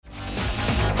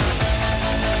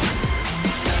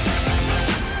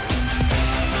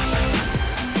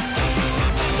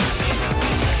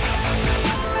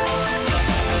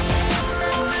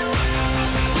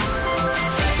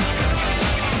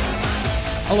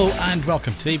Hello and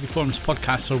welcome to the AV Forums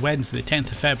podcast for Wednesday the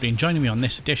 10th of February, and joining me on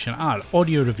this edition are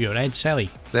audio reviewer Ed Selly.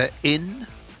 They're in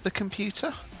the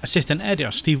computer? Assistant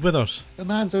editor Steve Withers. The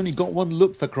man's only got one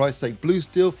look, for Christ's sake. Blue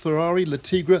Steel, Ferrari,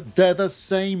 Latigra, they're the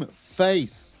same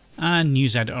face. And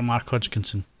news editor Mark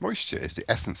Hodgkinson. Moisture is the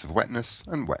essence of wetness,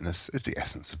 and wetness is the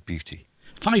essence of beauty.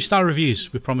 5-star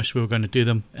reviews. We promised we were going to do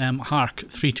them.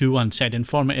 Hark321 said,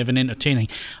 informative and entertaining.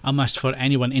 A must for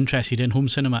anyone interested in home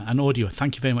cinema and audio.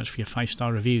 Thank you very much for your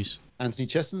 5-star reviews. Anthony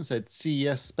Chesson said,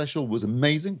 CES special was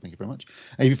amazing. Thank you very much.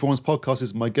 AV Forums podcast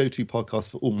is my go-to podcast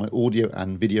for all my audio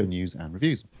and video news and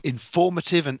reviews.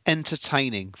 Informative and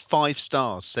entertaining. 5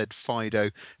 stars, said Fido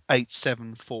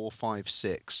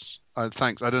 87456.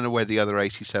 Thanks. I don't know where the other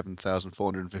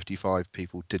 87,455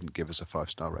 people didn't give us a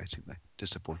 5-star rating though.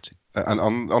 Disappointing. And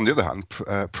on the other hand,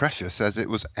 Pressure says it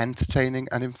was entertaining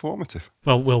and informative.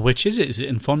 Well, which is it? Is it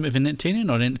informative and entertaining,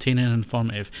 or entertaining and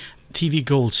informative? TV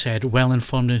Gold said,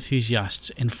 well-informed enthusiasts,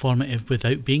 informative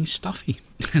without being stuffy.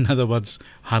 In other words,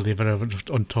 hardly ever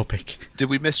on topic. Did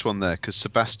we miss one there? Because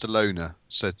Sebastelona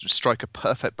said, strike a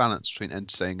perfect balance between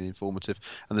entertaining and informative,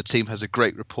 and the team has a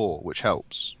great rapport, which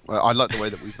helps. Well, I like the way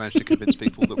that we've managed to convince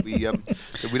people that we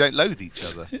don't loathe each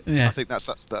other. Yeah. I think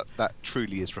that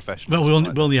truly is professional. Well,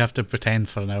 we'll only have to pretend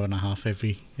for an hour and a half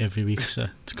every week, so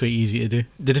it's quite easy to do.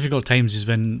 The difficult times is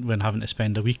when having to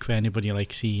spend a week with anybody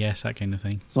like CES, that kind of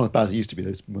thing. It's not as bad as it used to be,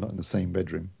 though. We're not in the same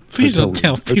bedroom. Please don't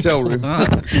tell people. Hotel room.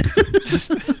 Oops.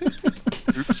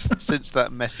 Since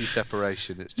that messy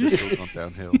separation, it's just all gone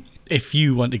downhill. If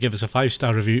you want to give us a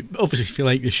 5-star review, obviously if you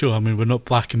like the show, I mean, we're not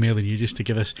blackmailing you just to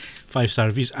give us 5-star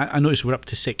reviews. I noticed we're up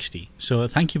to 60, so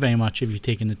thank you very much if you've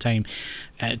taken the time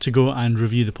to go and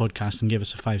review the podcast and give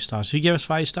us a 5 stars. If you give us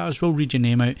 5 stars, we'll read your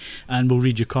name out and we'll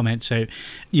read your comments out,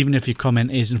 even if your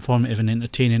comment is informative and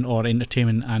entertaining, or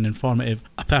entertainment and informative.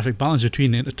 A perfect balance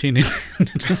between entertaining and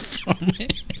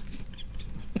informative.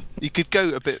 You could go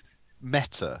a bit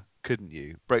meta, couldn't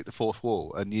you? Break the fourth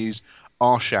wall and use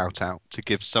our shout out to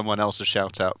give someone else a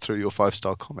shout out through your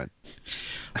 5-star comment.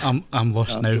 I'm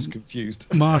lost now. I'm just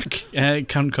confused. Mark,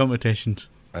 current competitions.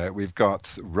 We've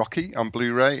got Rocky on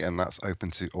Blu-ray, and that's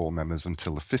open to all members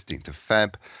until the 15th of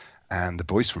Feb. And The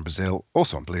Boys from Brazil,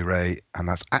 also on Blu-ray, and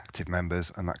that's active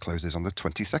members, and that closes on the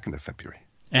 22nd of February.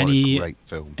 What a great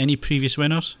film. Any previous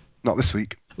winners? Not this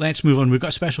week. Let's move on. We've got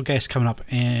a special guest coming up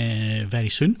very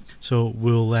soon, so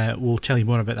we'll tell you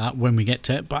more about that when we get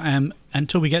to it. But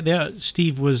until we get there,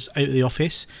 Steve was out of the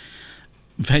office.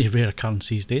 Very rare occurrence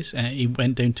these days. He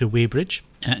went down to Weybridge,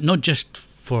 not just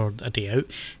for a day out.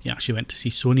 He actually went to see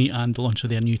Sony and the launch of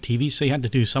their new TV, so he had to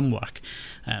do some work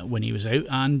when he was out.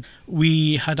 And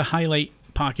we had a highlight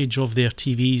package of their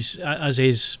TVs, as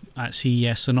is at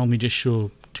CES. They normally just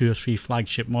show 2 or 3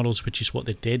 flagship models, which is what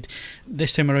they did.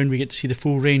 This time around we get to see the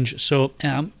full range. So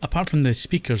apart from the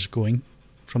speakers going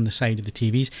from the side of the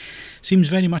TVs, seems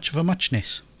very much of a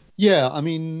muchness. Yeah, I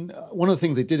mean, one of the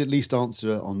things they did at least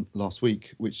answer on last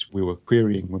week, which we were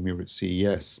querying when we were at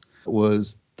CES,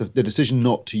 was the decision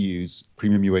not to use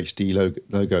Premium UHD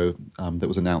logo that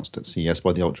was announced at CES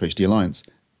by the Ultra HD Alliance,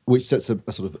 which sets a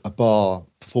sort of a bar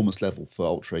performance level for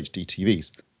Ultra HD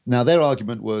TVs. Now, their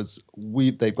argument was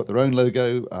they've got their own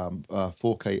logo,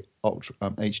 4K Ultra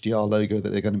HDR logo that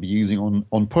they're going to be using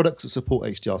on products that support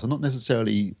HDR. So not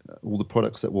necessarily all the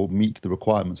products that will meet the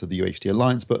requirements of the UHD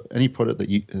Alliance, but any product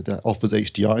that offers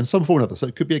HDR in some form or another. So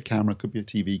it could be a camera, could be a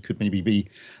TV, could maybe be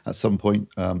at some point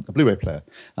a Blu-ray player.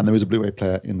 And there is a Blu-ray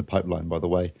player in the pipeline, by the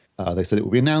way. They said it will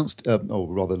be announced, or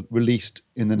rather released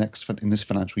in this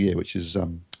financial year, which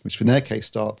in their case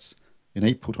starts in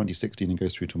April 2016 and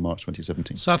goes through to March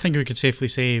 2017. So I think we could safely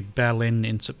say Berlin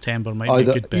in September might Either be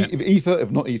a good bet.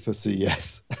 If not IFA,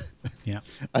 CES. Yeah.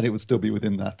 And it would still be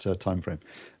within that time frame.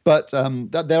 But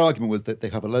their argument was that they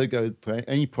have a logo for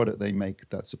any product they make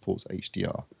that supports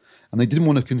HDR. And they didn't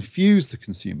want to confuse the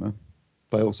consumer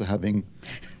by also having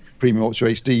Premium Ultra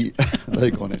HD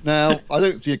logo on it. Now, I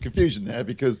don't see a confusion there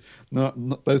because not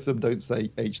both of them don't say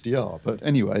HDR. But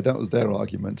anyway, that was their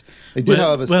argument. They did,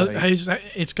 however, say...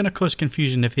 it's going to cause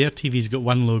confusion if their TV's got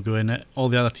one logo in it, all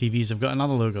the other TVs have got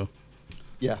another logo.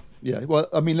 Yeah. Well,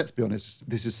 I mean, let's be honest.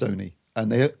 This is Sony.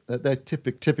 And they're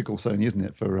typical Sony, isn't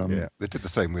it? Yeah, they did the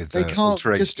same with They can't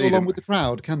Ultra just HD, go along with the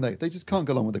crowd, can they? They just can't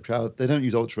go along with the crowd. They don't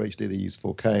use Ultra HD, they use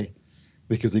 4K.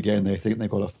 Because again, they think they've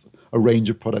got a range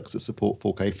of products that support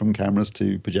 4K, from cameras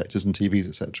to projectors and TVs,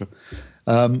 etc.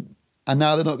 And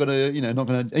now they're not going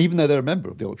to, even though they're a member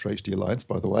of the Ultra HD Alliance,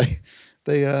 by the way,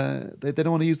 they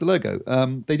don't want to use the logo.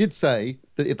 They did say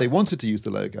that if they wanted to use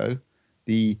the logo,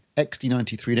 the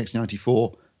XD93 and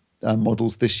XD94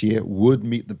 models this year would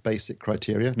meet the basic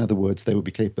criteria. In other words, they would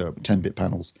be capable of 10-bit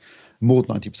panels. more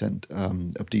than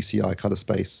 90% of DCI color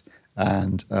space,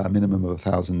 and a minimum of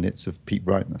 1,000 nits of peak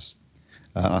brightness.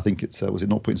 I think it's was it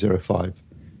 0.05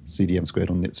 CDM squared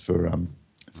on nits for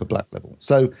black level.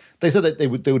 So they said that they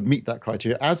would meet that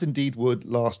criteria, as indeed would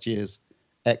last year's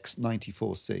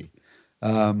X94C.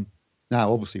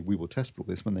 Now, obviously, we will test for all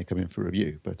this when they come in for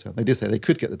review. But they did say they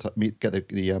could get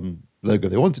the logo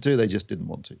they wanted to. They just didn't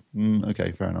want to.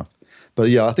 Okay, fair enough. But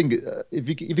yeah, I think if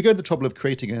you go to the trouble of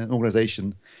creating an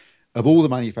organization of all the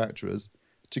manufacturers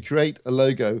to create a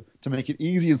logo to make it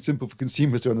easy and simple for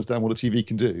consumers to understand what a TV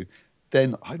can do,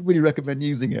 then I'd really recommend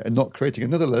using it and not creating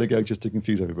another logo just to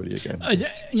confuse everybody again.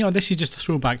 This is just a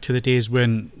throwback to the days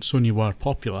when Sony were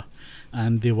popular,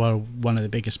 and they were one of the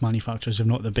biggest manufacturers, if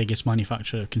not the biggest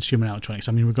manufacturer of consumer electronics.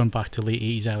 I mean, we're going back to late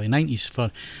 80s, early 90s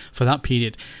for that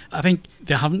period. I think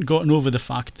they haven't gotten over the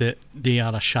fact that they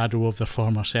are a shadow of their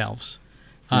former selves,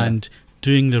 and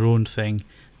doing their own thing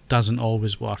doesn't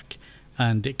always work.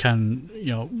 And it can,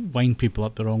 wind people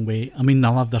up the wrong way. I mean,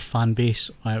 they'll have their fan base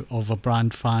of a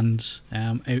brand fans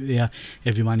out there.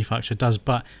 Every manufacturer does,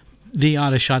 but they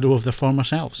are a shadow of their former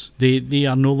selves. They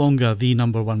are no longer the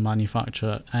number one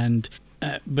manufacturer,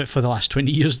 but for the last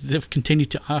 20 years, they've continued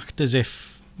to act as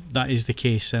if that is the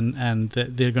case, and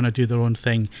that they're going to do their own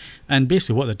thing. And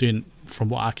basically, what they're doing, from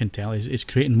what I can tell, is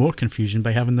creating more confusion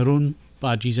by having their own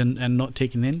badges and not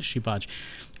taking the industry badge.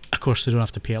 Of course, they don't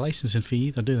have to pay a licensing fee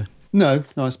either, do they? No,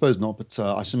 I suppose not. But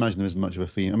I should imagine there isn't much of a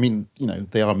fee. I mean,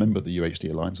 they are a member of the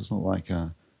UHD Alliance. It's not like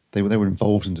they were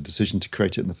involved in the decision to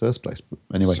create it in the first place. But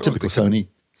anyway, typical Sony.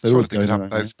 They're always going around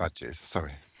both badges.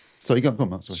 Sorry. So you go on,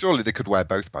 Matt. Sorry. Surely they could wear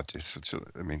both badges.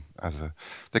 I mean,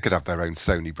 they could have their own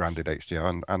Sony branded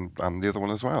HDR and the other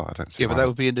one as well. I don't see. Yeah, but that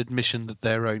would be an admission that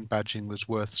their own badging was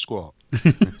worth squat.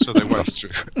 So they won't. That's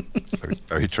true. Very,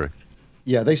 very true.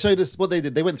 Yeah, they showed us what they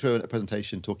did. They went through a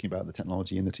presentation talking about the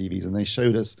technology in the TVs, and they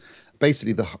showed us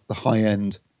basically the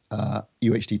high-end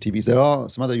UHD TVs. There are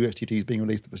some other UHD TVs being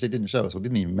released, which they didn't show us or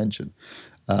didn't even mention,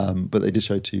 but they did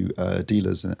show to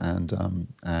dealers and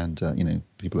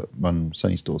people that run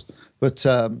Sony stores. But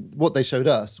what they showed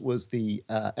us was the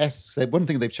S. One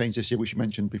thing they've changed this year, which you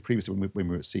mentioned previously when we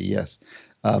were at CES,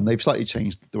 they've slightly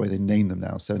changed the way they name them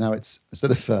now. So now it's instead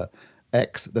of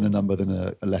X, then a number, then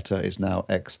a letter, is now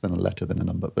X, then a letter, then a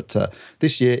number. But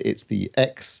this year it's the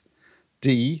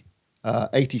XD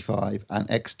 85 and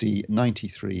XD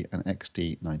 93 and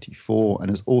XD 94. And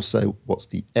there's also what's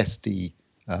the SD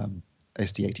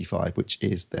 85, which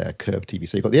is their curved TV.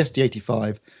 So you've got the SD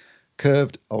 85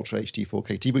 curved Ultra HD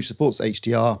 4K TV, which supports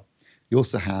HDR. You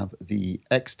also have the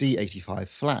XD 85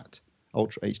 flat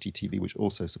Ultra HD TV, which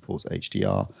also supports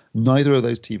HDR. Neither of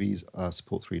those TVs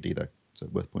support 3D though. So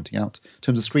worth pointing out. In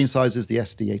terms of screen sizes, the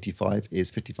SD85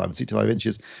 is 55 and 65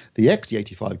 inches. The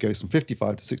XD85 goes from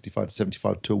 55 to 65 to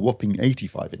 75 to a whopping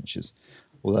 85 inches.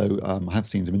 Although I have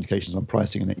seen some indications on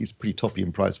pricing, and it is pretty toppy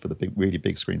in price for the really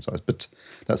big screen size. But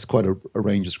that's quite a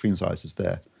range of screen sizes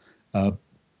there.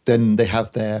 Then they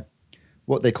have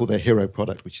what they call their hero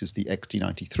product, which is the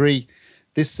XD93.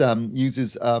 This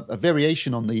uses a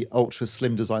variation on the ultra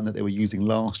slim design that they were using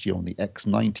last year on the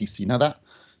X90C. Now that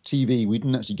TV, we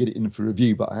didn't actually get it in for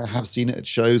review, but I have seen it at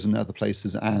shows and other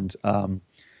places, and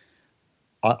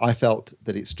I felt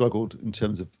that it struggled in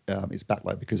terms of its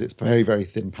backlight because it's a very, very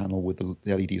thin panel with the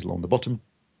LEDs along the bottom,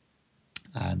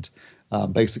 and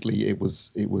basically it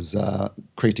was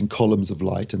creating columns of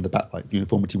light, and the backlight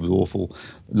uniformity was awful.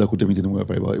 Local dimming didn't work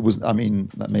very well.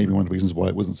 That may be one of the reasons why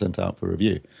it wasn't sent out for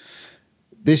review.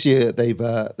 This year,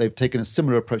 they've taken a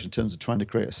similar approach in terms of trying to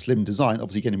create a slim design.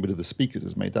 Obviously, getting rid of the speakers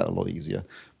has made that a lot easier.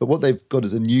 But what they've got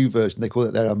is a new version. They call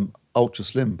it their ultra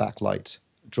slim backlight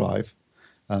drive.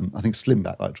 I think slim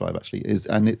backlight drive actually is,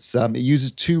 and it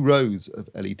uses 2 rows of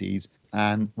LEDs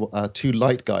and 2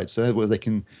 light guides. So in other words, they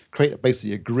can create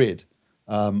basically a grid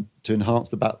to enhance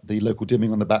the local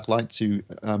dimming on the backlight to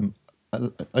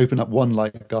open up one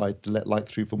light guide to let light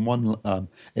through from one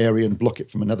area and block it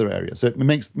from another area. So it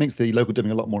makes the local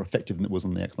dimming a lot more effective than it was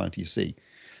on the X90C.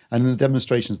 And in the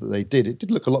demonstrations that they did, it did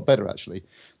look a lot better, actually.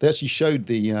 They actually showed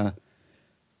the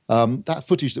that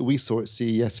footage that we saw at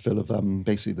CES, Phil, of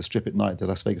basically the strip at night, the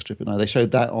Las Vegas strip at night. They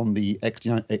showed that on the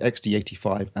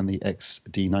XD85 and the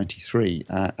XD93.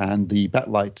 And the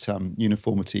backlight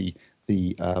uniformity,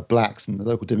 the blacks and the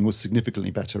local dimming was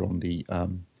significantly better on the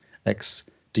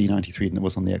XD93 than it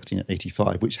was on the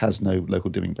XD85, which has no local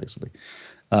dimming, basically.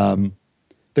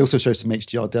 They also showed some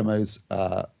HDR demos.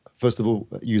 First of all,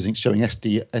 showing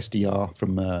SDR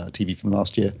from TV from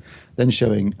last year, then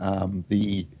showing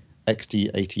the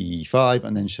XD85,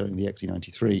 and then showing the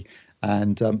XD93.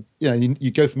 And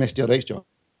you go from SDR to HDR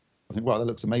I think, wow, that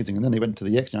looks amazing. And then they went to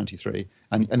the XT93,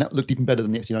 and that looked even better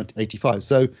than the XT85.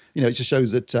 So, it just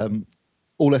shows that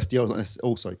all SDRs,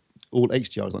 all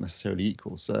HDRs aren't necessarily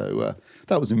equal. So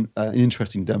that was an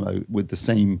interesting demo with the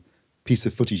same piece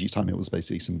of footage each time. It was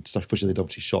basically some stuff footage they'd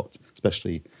obviously shot,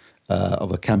 especially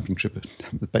of a camping trip at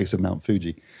the base of Mount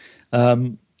Fuji.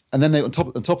 And then they on top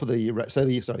of the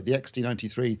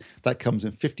XT93, that comes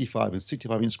in 55 and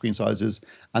 65 inch screen sizes,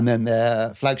 and then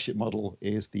their flagship model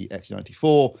is the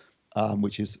XT94,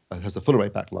 which has a full array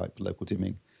backlight but local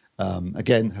dimming.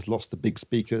 Again, has lost the big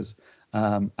speakers,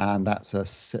 and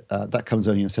that comes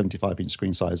only in a 75 inch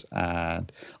screen size. And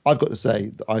I've got to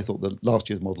say that I thought the last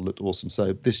year's model looked awesome.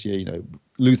 So this year,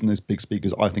 losing those big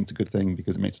speakers, I think is a good thing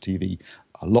because it makes the TV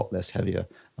a lot less heavier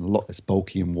and a lot less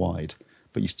bulky and wide.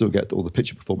 But you still get all the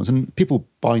picture performance. And people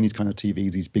buying these kind of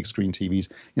TVs, these big screen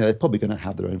TVs, they're probably going to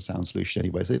have their own sound solution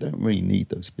anyway, so they don't really need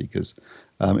those speakers.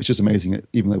 It's just amazing that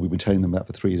even though we've been telling them that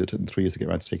for 3 years, it took them 3 years to get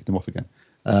around to taking them off again.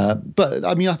 But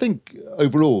I mean, I think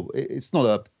overall, it's not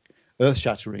a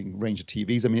earth-shattering range of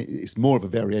TVs. I mean, it's more of a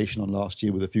variation on last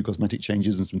year with a few cosmetic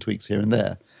changes and some tweaks here and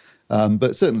there.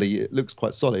 But certainly it looks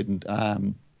quite solid,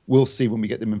 and we'll see when we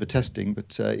get them in for testing.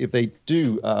 But if they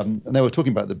do, and they were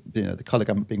talking about the color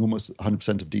gamut being almost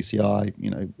 100% of DCI,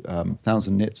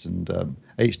 1,000 nits and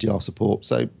HDR support.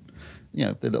 So,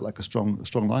 they look like a strong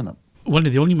lineup. One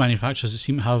of the only manufacturers that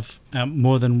seem to have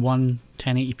more than one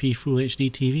 1080p Full HD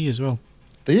TV as well.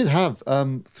 They did have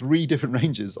 3 different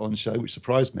ranges on show, which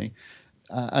surprised me.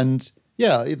 And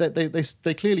yeah,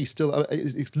 they clearly still,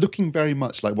 it's looking very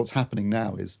much like what's happening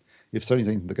now is, if Sony's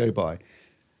anything to go by,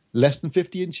 less than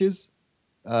 50 inches,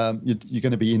 you're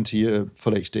going to be into your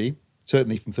Full HD,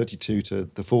 certainly from 32 to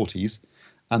the 40s.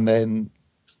 And then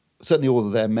certainly all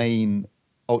of their main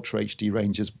Ultra HD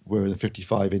ranges were in the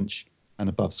 55 inch and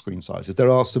above screen sizes. There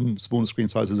are some smaller screen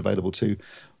sizes available too,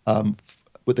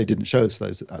 but they didn't show us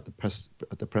those at the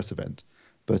press event.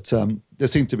 But there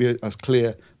seems to be a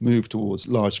clear move towards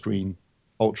large screen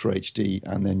Ultra HD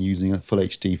and then using a Full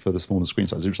HD for the smaller screen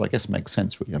sizes, which I guess makes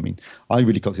sense, really. I mean, I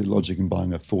really can't see the logic in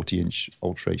buying a 40-inch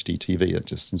Ultra HD TV. It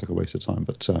just seems like a waste of time.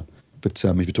 But if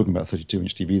you're talking about a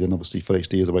 32-inch TV, then obviously Full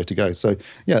HD is the way to go. So,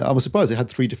 yeah, I was surprised they had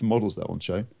 3 different models there on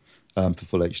show for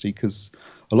Full HD, because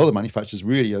a lot of manufacturers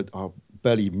really are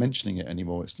barely mentioning it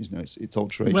anymore. It's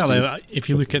Ultra HD. Well, if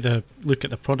you look at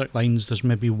the product lines, there's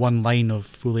maybe one line of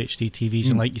Full HD TVs,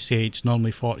 and like you say, it's normally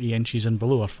 40 inches and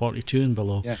below or 42 and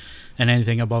below, and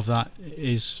anything above that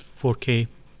is 4K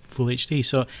Full HD.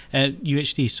 So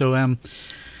UHD. So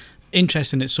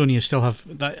interesting that Sony still have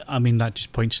that. I mean, that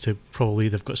just points to probably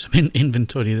they've got some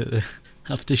inventory that they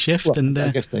have to shift. Well, and I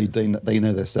guess they know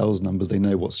their sales numbers, they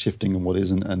know what's shifting and what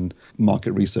isn't, and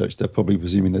market research, they're probably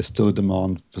presuming there's still a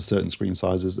demand for certain screen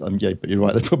sizes. Yeah, but you're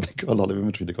right, they've probably got a lot of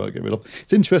inventory they've got to get rid of.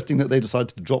 It's interesting that they decided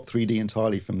to drop 3D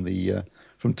entirely from the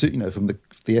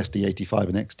SD85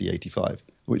 and XD85,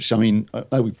 which, I mean, I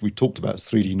know we've talked about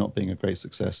 3D not being a great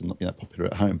success and not being that popular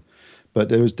at home, but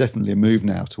there is definitely a move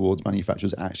now towards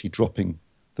manufacturers actually dropping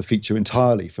the feature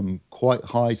entirely from quite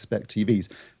high spec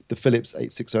TVs. The Philips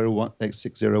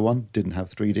 8601 didn't have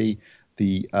 3D.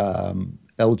 The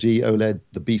LG OLED,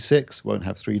 the B6, won't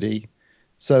have 3D.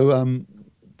 So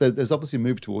there's obviously a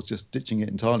move towards just ditching it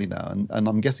entirely now. And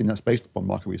I'm guessing that's based upon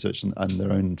market research and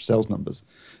their own sales numbers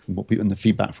and the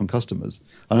feedback from customers.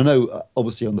 And I know,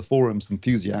 obviously, on the forums,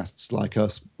 enthusiasts like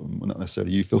us, well, not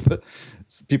necessarily you, Phil, but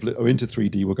people that are into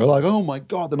 3D will go like, oh my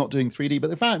God, they're not doing 3D.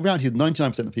 But the reality is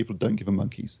 99% of people don't give a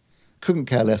monkeys. Couldn't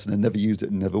care less, and have never used it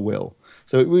and never will.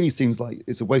 So it really seems like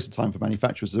it's a waste of time for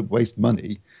manufacturers, a waste of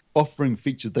money, offering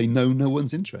features they know no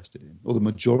one's interested in, or the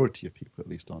majority of people at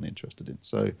least aren't interested in.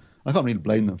 So I can't really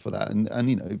blame them for that. And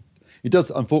it does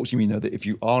unfortunately mean that if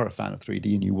you are a fan of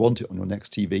 3D and you want it on your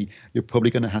next TV, you're probably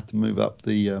going to have to move up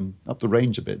the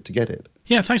range a bit to get it.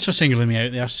 Yeah, thanks for singling me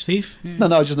out there, Steve. No,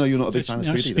 I just know you're not a big fan of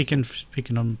 3D.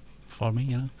 Speaking on for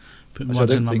me, Actually, I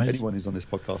don't think anyone is on this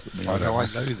podcast with me. I know, I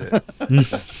loathe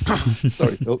it.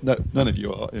 Sorry, no, none of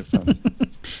you are fans.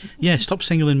 Yeah, stop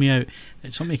singling me out.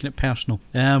 Stop making it personal.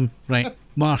 Right,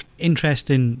 Mark,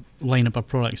 interesting lineup of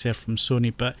products there from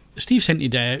Sony, but Steve sent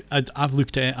it out. I've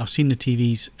looked at it, I've seen the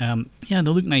TVs. Yeah, they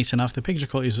look nice enough. The picture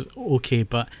quality is okay,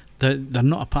 but they're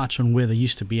not a patch on where they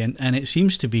used to be, and it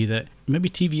seems to be that maybe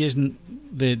TV isn't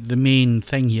the main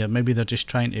thing here. Maybe they're just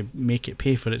trying to make it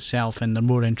pay for itself, and they're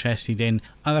more interested in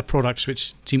other products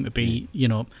which seem to be,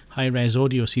 high-res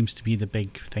audio seems to be the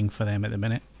big thing for them at the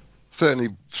minute.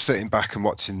 Certainly sitting back and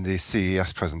watching the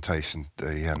CES presentation,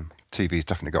 the TV's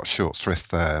definitely got short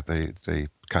shrift there. They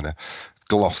kind of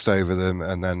glossed over them,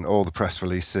 and then all the press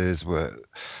releases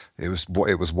it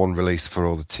was one release for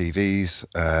all the TVs,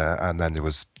 and then there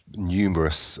was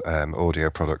numerous audio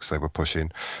products they were pushing.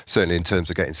 Certainly in terms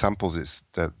of getting samples,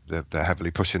 they're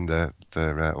heavily pushing their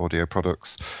audio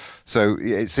products. So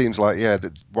it seems like,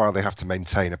 that while they have to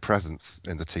maintain a presence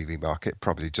in the TV market,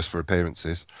 probably just for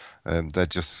appearances, they're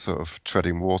just sort of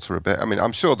treading water a bit. I mean,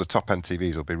 I'm sure the top-end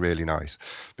TVs will be really nice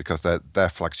because their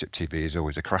flagship TV is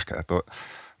always a cracker, but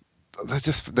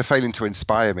they're failing to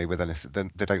inspire me with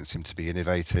anything. They don't seem to be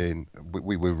innovating.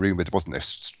 We were rumoured, wasn't it,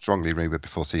 strongly rumoured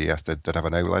before CES they'd have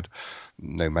an OLED.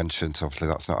 No mention, so obviously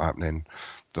that's not happening.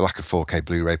 The lack of 4K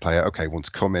Blu-ray player, one's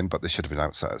coming, but they should have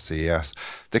announced that at CES.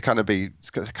 They kind of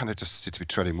just seem to be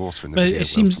treading water in the video. But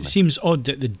it seems odd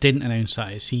that they didn't announce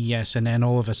that at CES, and then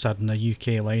all of a sudden a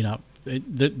UK lineup,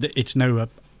 it's now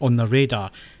on the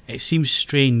radar. It seems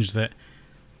strange that.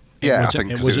 I think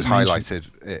because it was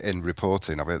highlighted in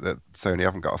reporting of it that Sony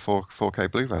haven't got a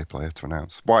 4K Blu-ray player to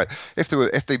announce. Why, if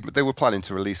they were planning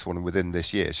to release one within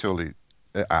this year, surely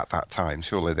at that time,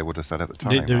 surely they would have said at the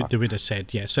time. They would have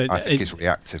said, yeah. So I think it's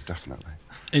reactive, definitely.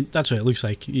 That's what it looks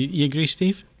like. You agree,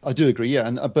 Steve? I do agree,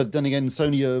 yeah. But then again,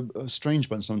 Sony are a strange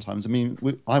bunch sometimes. I mean,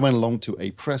 I went along to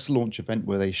a press launch event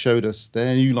where they showed us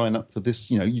their new lineup for this.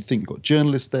 You think you've got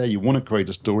journalists there, you want to create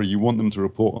a story, you want them to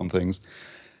report on things.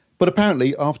 But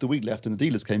apparently, after we left and the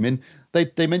dealers came in,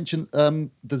 they mentioned the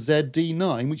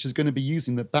ZD9, which is going to be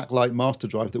using the backlight master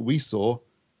drive that we saw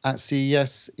at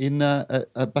CES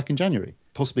back in January,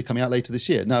 possibly coming out later this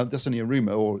year. Now, that's only a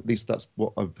rumor, or at least that's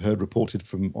what I've heard reported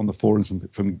on the forums and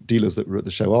from dealers that were at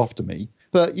the show after me.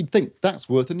 But you'd think that's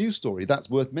worth a news story,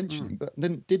 that's worth mentioning. But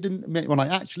then when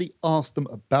I actually asked them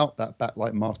about that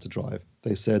backlight master drive,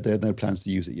 they said they had no plans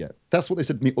to use it yet. That's what they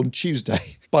said to me on Tuesday.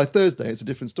 By Thursday, it's a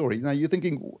different story. Now you're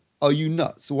thinking, are you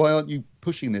nuts? Why aren't you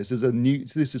pushing this as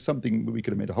this is something we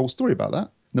could have made a whole story about that.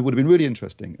 And that would have been really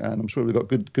interesting. And I'm sure we got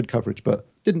good coverage, but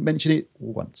didn't mention it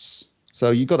once.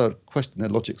 So you got to question their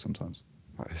logic sometimes.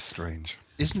 That is strange.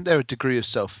 Isn't there a degree of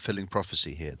self-fulfilling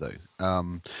prophecy here,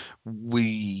 though?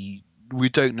 We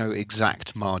don't know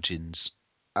exact margins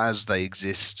as they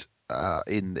exist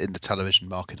in the television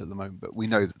market at the moment, but we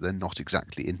know that they're not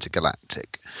exactly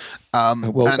intergalactic.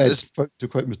 To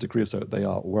quote Mr. Creosote, they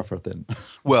are rougher thin.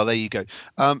 Well, there you go.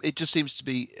 It just seems to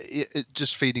be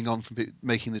just feeding on from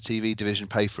making the TV division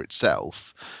pay for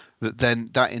itself,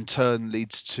 that in turn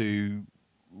leads to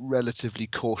relatively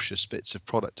cautious bits of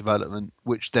product development,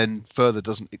 which then further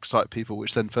doesn't excite people,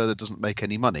 which then further doesn't make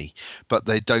any money, but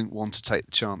they don't want to take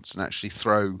the chance and actually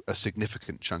throw a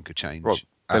significant chunk of change. Well,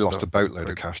 they lost a boatload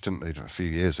of cash, didn't they, a few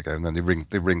years ago, and then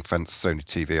they ring-fenced Sony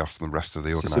TV off from the rest of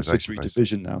the organisation. It's a subsidiary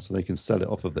division now, so they can sell it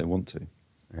off if they want to.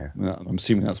 Yeah, I'm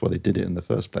assuming that's why they did it in the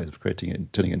first place, of creating it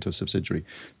and turning it into a subsidiary.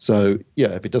 So,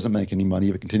 if it doesn't make any money,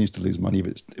 if it continues to lose money,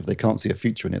 if they can't see a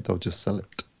future in it, they'll just sell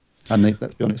it. And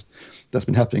let's be honest, that's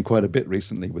been happening quite a bit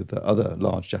recently with other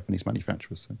large Japanese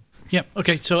manufacturers. So. Yeah,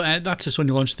 okay, so that's just when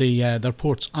you launch. The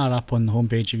reports are up on the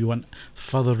homepage if you want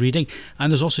further reading.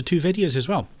 And there's also 2 videos as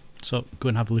well. So go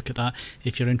and have a look at that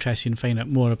if you're interested in finding out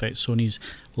more about Sony's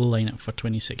lineup for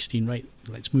 2016. Right,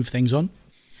 let's move things on.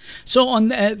 So on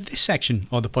this section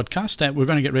of the podcast, we're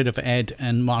going to get rid of Ed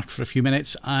and Mark for a few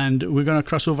minutes, and we're going to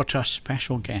cross over to our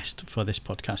special guest for this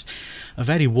podcast. A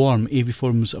very warm AV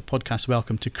Forums podcast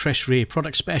welcome to Chris Ray,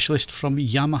 product specialist from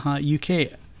Yamaha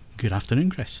UK. Good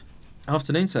afternoon, Chris.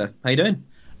 Afternoon, sir. How you doing?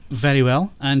 Very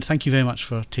well, and thank you very much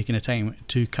for taking the time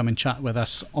to come and chat with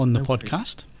us on the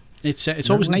podcast. It's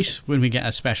always nice when we get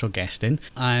a special guest in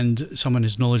and someone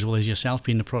as knowledgeable as yourself,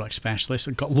 being the product specialist.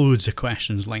 I've got loads of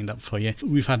questions lined up for you.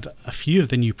 We've had a few of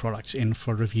the new products in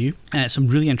for review. Some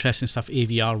really interesting stuff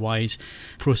AVR-wise,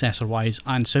 processor-wise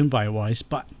and soundbar-wise.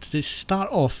 But to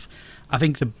start off, I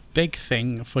think the big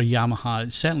thing for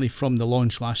Yamaha, certainly from the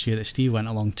launch last year that Steve went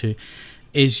along to,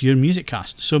 is your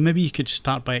MusicCast. So maybe you could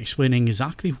start by explaining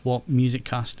exactly what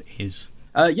MusicCast is.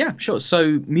 Yeah, sure.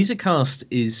 So MusicCast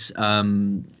is,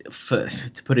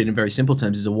 to put it in very simple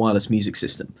terms, is a wireless music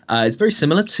system. It's very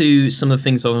similar to some of the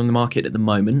things on the market at the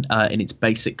moment in its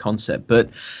basic concept, but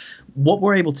what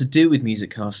we're able to do with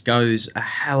MusicCast goes a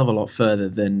hell of a lot further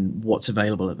than what's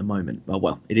available at the moment.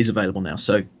 Well, it is available now,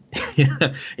 so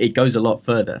it goes a lot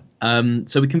further.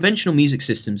 So with conventional music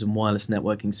systems and wireless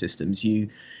networking systems,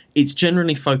 it's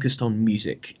generally focused on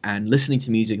music and listening to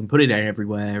music and putting it out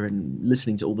everywhere and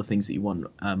listening to all the things that you want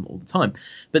all the time.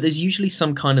 But there's usually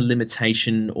some kind of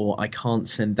limitation, or I can't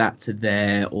send that to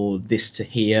there or this to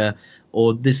here,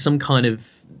 or there's some kind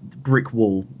of brick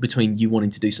wall between you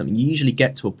wanting to do something. You usually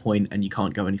get to a point and you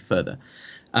can't go any further.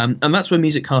 And that's where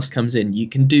MusicCast comes in. You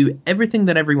can do everything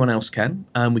that everyone else can.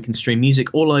 We can stream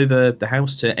music all over the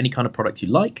house to any kind of product you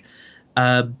like.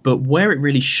 But where it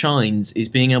really shines is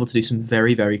being able to do some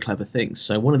very, very clever things.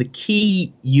 So one of the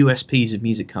key USPs of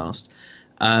MusicCast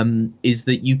is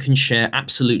that you can share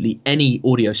absolutely any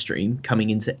audio stream coming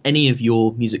into any of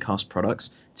your MusicCast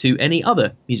products to any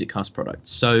other MusicCast products.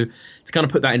 So to kind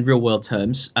of put that in real world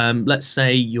terms, let's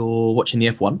say you're watching the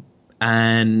F1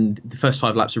 and the first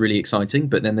 5 laps are really exciting,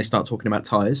 but then they start talking about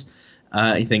tyres.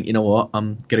 And you think, you know what,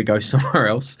 I'm going to go somewhere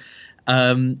else.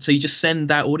 So you just send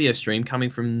that audio stream coming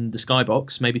from the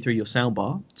Skybox, maybe through your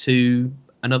soundbar, to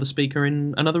another speaker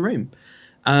in another room.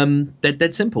 They're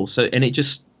dead simple. So, and it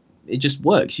just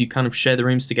works. You kind of share the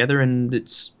rooms together, and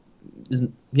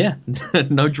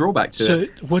no drawback to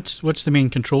it. So what's the main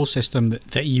control system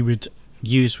that you would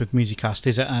use with MusicCast?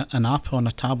 Is it an app on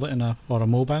a tablet or a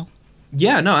mobile?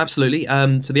 Yeah, no, absolutely.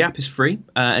 So the app is free,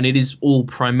 and it is all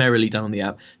primarily done on the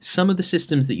app. Some of the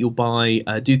systems that you'll buy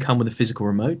do come with a physical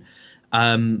remote,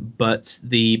 but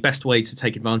the best way to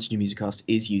take advantage of MusicCast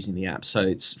is using the app. So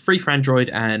it's free for Android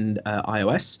and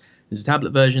iOS. There's a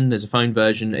tablet version, there's a phone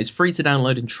version. It's free to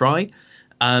download and try.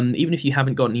 Even if you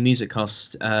haven't got any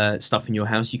MusicCast stuff in your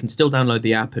house, you can still download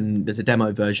the app, and there's a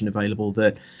demo version available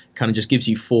that kind of just gives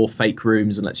you 4 fake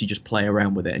rooms and lets you just play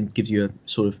around with it and gives you a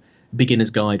sort of beginner's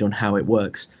guide on how it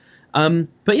works.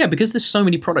 But yeah, because there's so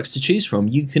many products to choose from,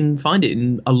 you can find it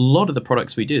in a lot of the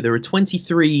products we do. There are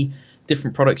 23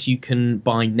 different products you can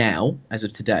buy now, as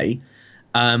of today.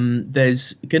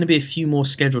 There's going to be a few more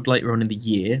scheduled later on in the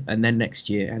year, and then next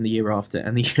year, and the year after,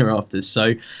 and the year after.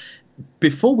 So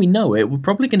before we know it, we're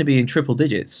probably going to be in triple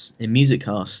digits in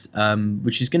MusicCast,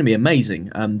 which is going to be amazing.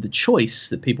 The choice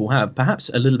that people have, perhaps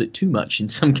a little bit too much in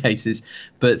some cases,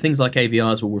 but things like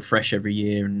AVRs will refresh every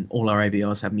year, and all our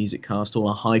AVRs have MusicCast, all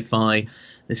our hi-fi,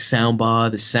 there's soundbar,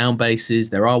 there's sound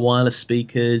bases, there are wireless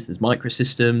speakers, there's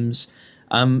microsystems,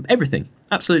 everything,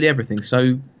 absolutely everything.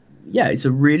 So yeah, it's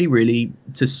a really, really,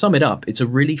 to sum it up, it's a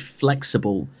really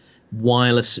flexible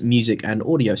wireless music and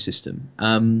audio system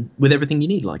with everything you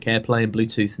need, like AirPlay and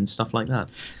Bluetooth and stuff like that.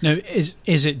 Now, is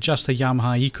it just a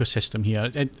Yamaha ecosystem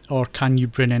here, or can you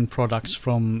bring in products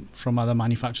from other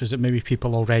manufacturers that maybe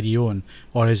people already own,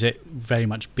 or is it very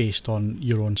much based on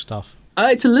your own stuff?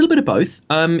 It's a little bit of both.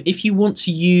 If you want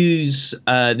to use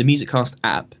the MusicCast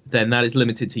app, then that is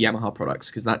limited to Yamaha products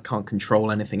because that can't control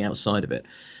anything outside of it.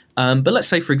 But let's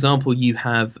say, for example, you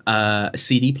have a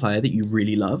CD player that you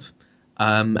really love,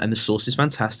 and the source is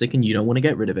fantastic and you don't want to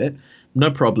get rid of it.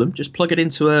 No problem. Just plug it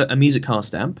into a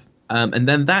MusicCast amp, and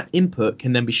then that input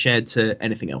can then be shared to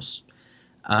anything else.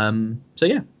 So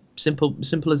yeah, simple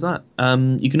as that.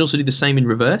 You can also do the same in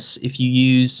reverse if you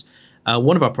use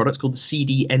one of our products called the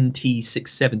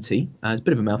CDNT670. It's a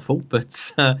bit of a mouthful,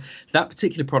 but that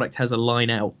particular product has a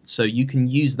line out, so you can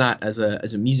use that as a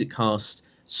MusicCast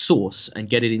source and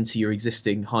get it into your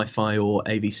existing hi-fi or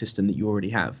AV system that you already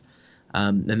have.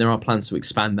 And there are plans to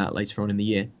expand that later on in the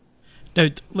year. Now,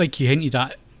 like you hinted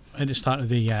at the start of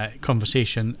the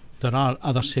conversation, there are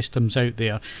other systems out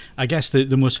there. I guess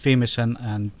the most famous,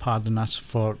 and pardon us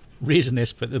for raising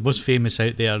this, but the most famous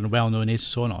out there and well-known is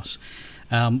Sonos,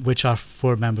 which our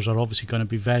 4 members are obviously going to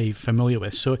be very familiar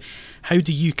with. So how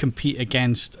do you compete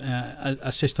against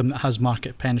a system that has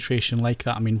market penetration like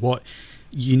that? I mean, what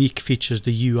unique features do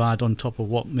you add on top of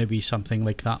what maybe something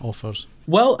like that offers?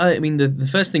 Well, I mean, the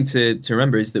first thing to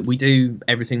remember is that we do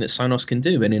everything that Sonos can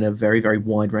do, and in a very, very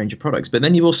wide range of products. But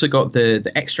then you've also got the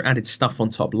extra added stuff on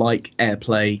top, like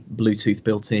AirPlay, Bluetooth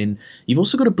built in. You've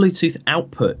also got a Bluetooth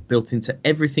output built into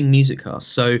everything MusicCast.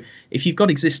 So if you've got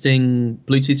existing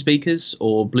Bluetooth speakers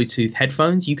or Bluetooth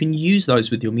headphones, you can use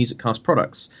those with your MusicCast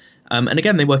products. And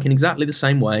again, they work in exactly the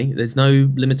same way. There's no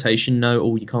limitation,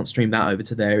 you can't stream that over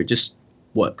to there. It just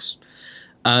works.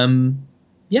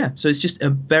 So it's just a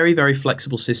very, very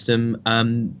flexible system.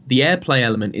 The AirPlay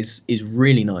element is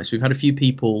really nice. We've had a few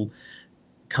people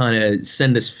kind of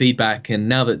send us feedback, and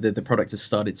now that the product has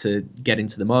started to get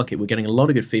into the market, we're getting a lot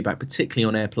of good feedback, particularly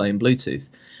on AirPlay and Bluetooth,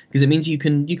 because it means you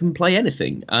can play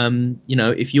anything.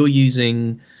 If you're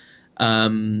using,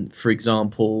 for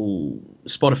example,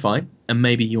 Spotify, and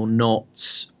maybe you're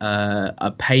not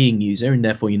a paying user, and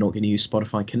therefore you're not going to use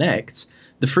Spotify Connect,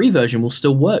 the free version will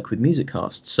still work with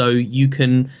MusicCast. So you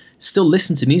can still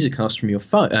listen to MusicCast from your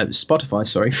phone,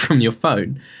 Spotify, from your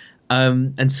phone,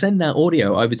 and send that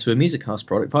audio over to a MusicCast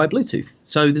product via Bluetooth.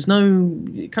 So there's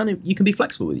you can be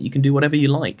flexible with it. You can do whatever you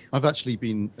like. I've actually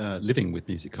been living with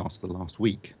MusicCast for the last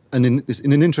week. And in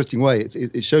an interesting way,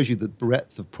 it shows you the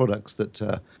breadth of products that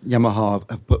Yamaha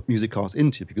have put MusicCast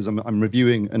into, because I'm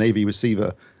reviewing an AV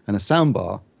receiver and a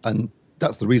soundbar, and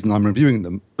that's the reason I'm reviewing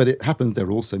them. But it happens they're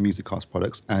also MusicCast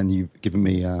products, and you've given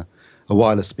me a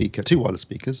wireless speaker, 2 wireless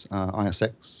speakers,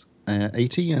 ISX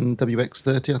WX80 and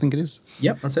WX30, I think it is.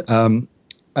 Yep, that's it. And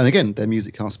again, they're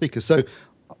music cast speakers. So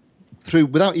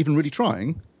without even really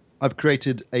trying, I've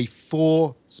created a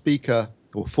 4-speaker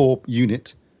or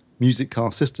 4-unit music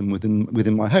cast system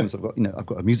within my home. So I've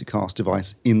got a music cast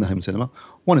device in the home cinema,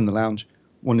 one in the lounge,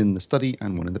 one in the study,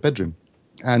 and one in the bedroom.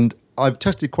 And I've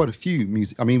tested quite a few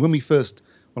music. I mean, when I first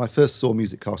saw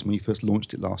MusicCast, when we first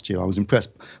launched it last year, I was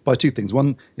impressed by 2 things.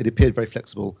 One, it appeared very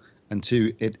flexible, and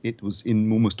 2, it was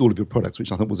in almost all of your products,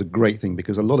 which I thought was a great thing,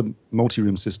 because a lot of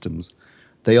multi-room systems,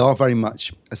 they are very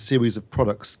much a series of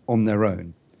products on their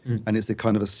own. And it's a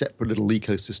kind of a separate little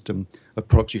ecosystem of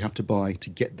products you have to buy to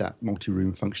get that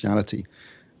multi-room functionality.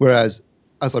 Whereas,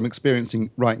 as I'm experiencing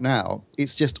right now,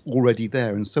 it's just already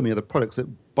there in so many other products that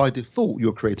by default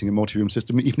you're creating a multi-room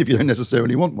system, even if you don't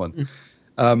necessarily want one.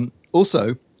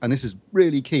 Also, and this is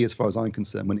really key as far as I'm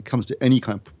concerned, when it comes to any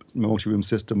kind of multi-room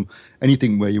system,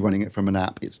 anything where you're running it from an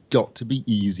app, it's got to be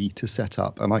easy to set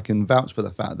up. And I can vouch for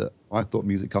the fact that I thought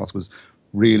MusicCast was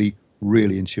really,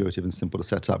 really intuitive and simple to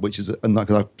set up, which is,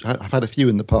 because I've had a few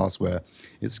in the past where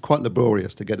it's quite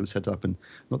laborious to get them set up and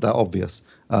not that obvious.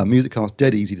 MusicCast,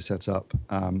 dead easy to set up.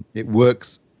 It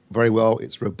works very well.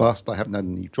 It's robust. I haven't had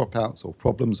any dropouts or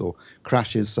problems or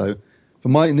crashes. So for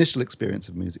my initial experience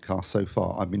of MusicCast so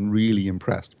far, I've been really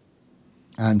impressed.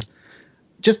 And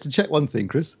just to check one thing,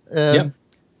 Chris,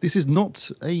 this is not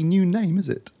a new name, is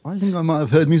it? I think I might have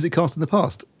heard MusicCast in the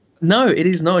past. No, it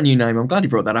is not a new name. I'm glad you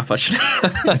brought that up, actually.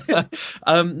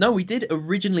 No, we did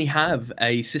originally have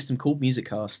a system called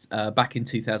MusicCast back in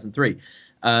 2003.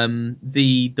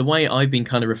 The way I've been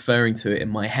kind of referring to it in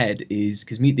my head is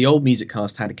because the old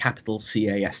MusicCast had a capital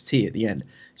CAST at the end.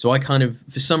 So I kind of,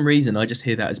 for some reason, I just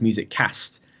hear that as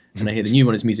MusicCast, and I hear the new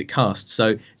one as MusicCast.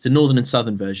 So it's a northern and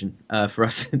southern version for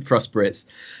us Brits.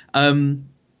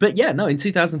 But yeah, no, in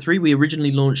 2003, we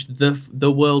originally launched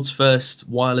the world's first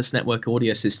wireless network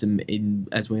audio system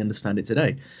as we understand it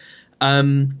today.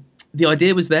 The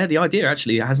idea was there. The idea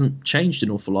actually hasn't changed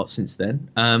an awful lot since then.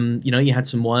 You had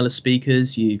some wireless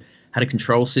speakers, you had a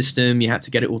control system, you had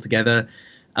to get it all together.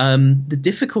 The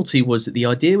difficulty was that the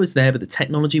idea was there, but the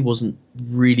technology wasn't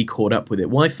really caught up with it.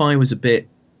 Wi-Fi was a bit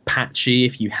patchy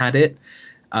if you had it.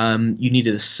 You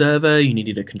needed a server, you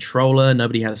needed a controller,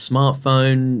 nobody had a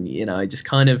smartphone, it just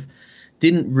kind of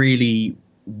didn't really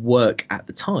work at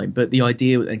the time, but the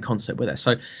idea and concept were there.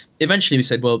 So eventually we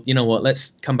said, well, you know what,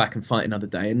 let's come back and fight another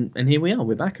day, and here we are,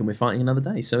 we're back and we're fighting another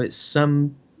day. So it's, so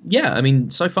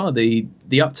far the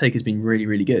uptake has been really,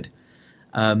 really good.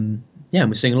 And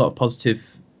we're seeing a lot of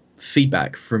positive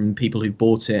feedback from people who've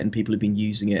bought it and people who've been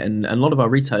using it, and a lot of our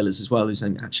retailers as well who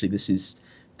saying, actually, there's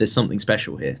something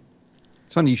special here.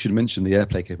 It's funny you should mention the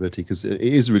AirPlay capability, because it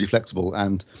is really flexible,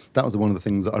 and that was one of the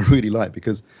things that I really like,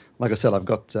 because, like I said, I've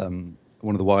got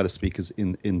one of the wireless speakers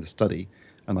in the study,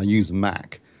 and I use a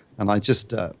Mac, and I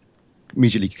just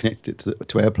immediately connected it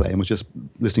to AirPlay and was just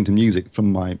listening to music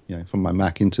from my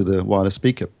Mac into the wireless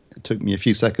speaker. It took me a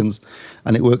few seconds,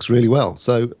 and it works really well.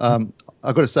 So I've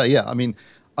got to say,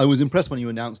 I was impressed when you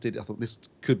announced it. I thought this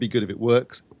could be good if it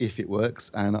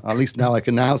works, and at least now I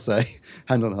can now say,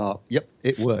 hand on heart, yep,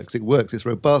 it works. It works. It's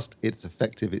robust, it's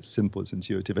effective, it's simple, it's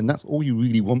intuitive, and that's all you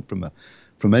really want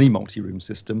from any multi-room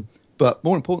system. But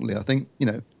more importantly, I think,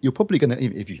 you're probably going to,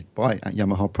 if you buy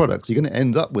Yamaha products, you're going to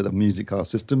end up with a music car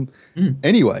system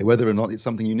anyway, whether or not it's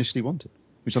something you initially wanted,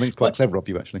 which I think is quite clever of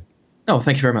you, actually. Oh,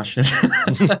 thank you very much.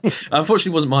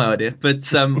 Unfortunately, it wasn't my idea,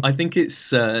 but I think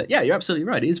it's, you're absolutely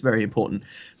right. It is very important.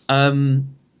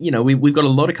 We've got a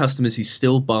lot of customers who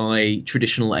still buy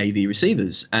traditional AV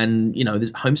receivers, and,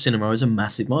 this home cinema is a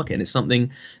massive market, and it's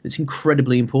something that's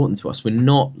incredibly important to us. We're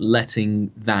not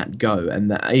letting that go.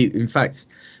 And in fact,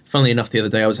 funnily enough, the other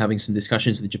day I was having some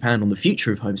discussions with Japan on the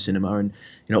future of home cinema, and,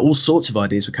 all sorts of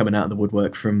ideas were coming out of the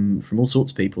woodwork from all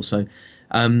sorts of people. So,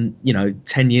 10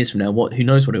 years from now, who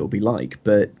knows what it will be like.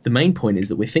 But the main point is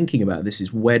that we're thinking about this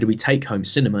is, where do we take home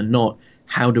cinema, not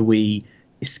how do we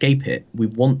escape it. We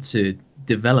want to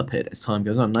develop it as time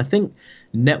goes on. And I think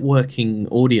networking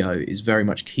audio is very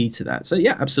much key to that. So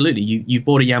yeah, absolutely. You've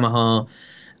bought a Yamaha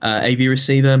AV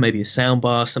receiver, maybe a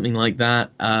soundbar, something like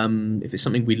that. If it's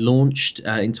something we launched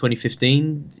in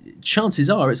 2015, chances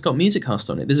are it's got MusicCast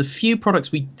on it. There's a few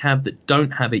products we have that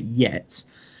don't have it yet.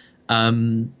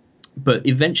 But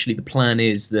eventually the plan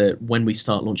is that when we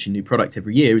start launching new product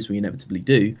every year, as we inevitably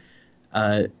do,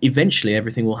 eventually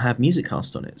everything will have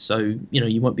MusicCast on it. So,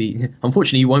 you won't be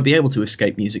able to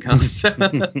escape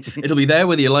MusicCast. It'll be there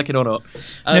whether you like it or not.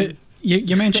 Now,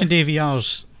 you mentioned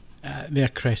AVRs there,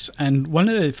 Chris, and one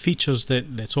of the features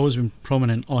that's always been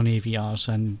prominent on AVRs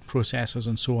and processors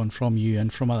and so on from you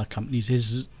and from other companies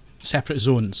is separate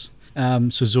zones.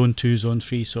 So zone 2, zone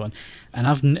 3, so on. And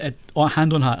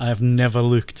hand on heart, I have never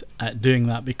looked at doing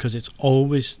that because it's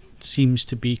always seems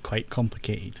to be quite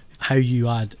complicated. How you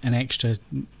add an extra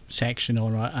section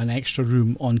or an extra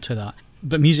room onto that.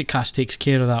 But MusicCast takes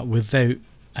care of that without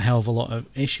a hell of a lot of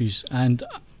issues. And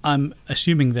I'm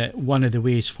assuming that one of the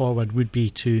ways forward would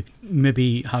be to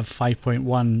maybe have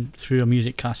 5.1 through a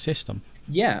MusicCast system.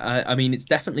 Yeah, I mean, it's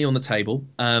definitely on the table.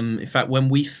 In fact, when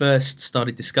we first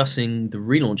started discussing the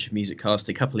relaunch of MusicCast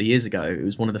a couple of years ago, it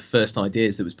was one of the first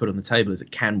ideas that was put on the table is,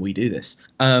 can we do this?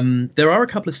 There are a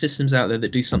couple of systems out there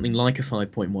that do something like a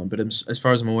 5.1, but as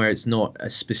far as I'm aware, it's not a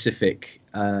specific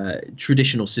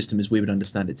traditional system as we would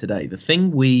understand it today. The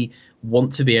thing we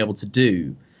want to be able to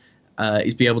do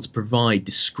is be able to provide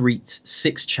discrete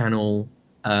 6-channel,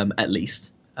 at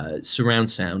least, surround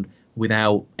sound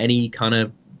without any kind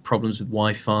of problems with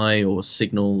Wi-Fi or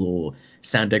signal or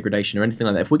sound degradation or anything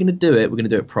like that. If we're going to do it, we're going to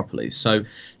do it properly. So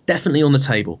definitely on the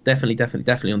table. Definitely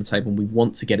on the table. And we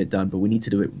want to get it done, but we need to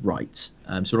do it right. So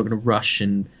we're not going to rush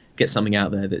and get something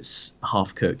out there that's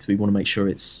half-cooked. We want to make sure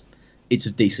it's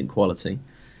of decent quality.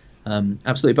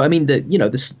 Absolutely. But I mean,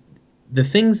 the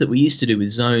things that we used to do with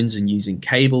zones and using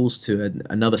cables to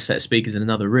another set of speakers in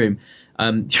another room,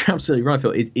 you're absolutely right,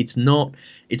 Phil. It's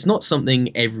not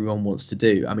something everyone wants to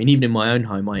do. I mean, even in my own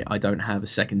home, I don't have a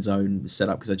second zone set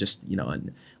up because I just,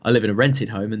 I live in a rented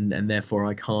home and therefore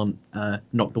I can't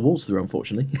knock the walls through,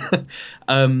 unfortunately.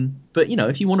 But,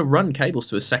 if you want to run cables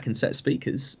to a second set of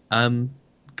speakers,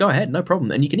 go ahead, no problem.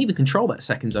 And you can even control that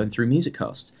second zone through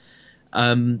MusicCast.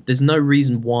 There's no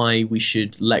reason why we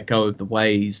should let go of the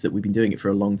ways that we've been doing it for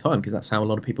a long time, because that's how a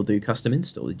lot of people do custom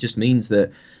install. It just means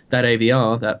that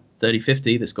AVR, that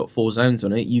 3050 that's got 4 zones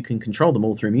on it, you can control them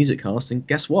all through MusicCast. And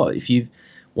guess what? If you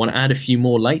want to add a few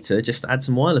more later, just add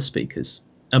some wireless speakers.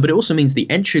 But it also means the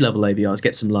entry-level AVRs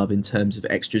get some love in terms of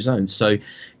extra zones. So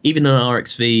even on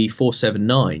RXV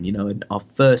 479, our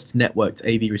first networked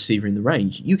AV receiver in the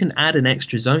range, you can add an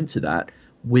extra zone to that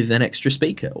with an extra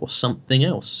speaker or something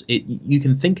else. You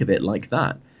can think of it like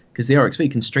that, because the RXV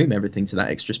can stream everything to that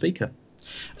extra speaker.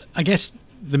 I guess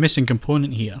the missing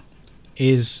component here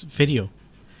is video.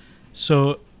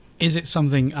 So is it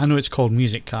something, I know it's called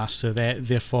MusicCast, so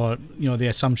therefore, the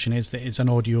assumption is that it's an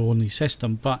audio-only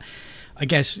system, but I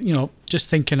guess, just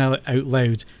thinking out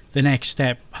loud, the next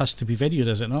step has to be video,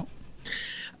 does it not?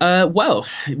 Well,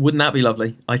 wouldn't that be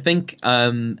lovely? I think,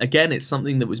 again, it's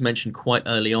something that was mentioned quite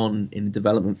early on in the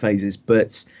development phases,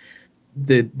 but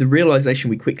the realization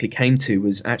we quickly came to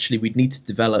was actually we'd need to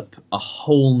develop a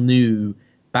whole new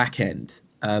back end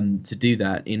to do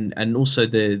that. And also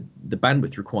the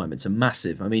bandwidth requirements are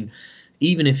massive. I mean,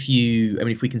 even if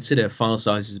we consider file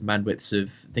sizes and bandwidths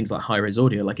of things like high-res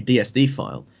audio, like a DSD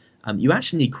file, you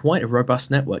actually need quite a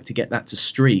robust network to get that to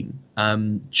stream.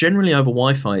 Generally over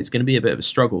Wi-Fi, it's going to be a bit of a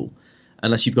struggle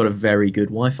unless you've got a very good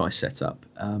Wi-Fi setup.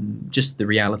 Just the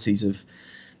realities of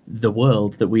the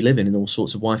world that we live in and all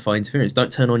sorts of Wi-Fi interference.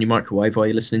 Don't turn on your microwave while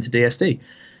you're listening to DSD.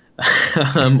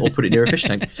 Or put it near a fish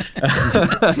tank.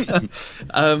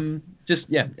 Just,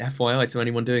 FYI to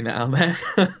anyone doing that out there.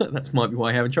 That might be why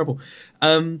you're having trouble.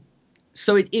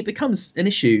 So it becomes an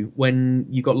issue when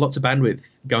you've got lots of bandwidth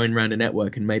going around a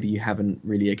network and maybe you haven't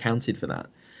really accounted for that.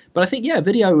 But I think,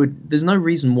 video there's no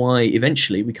reason why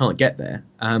eventually we can't get there.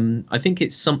 I think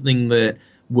it's something that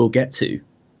we'll get to.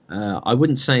 I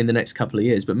wouldn't say in the next couple of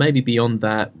years, but maybe beyond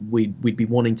that, we'd be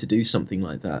wanting to do something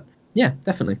like that. Yeah,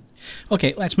 definitely.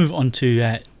 Okay, let's move on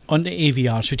to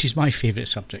AVRs, which is my favourite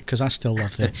subject because I still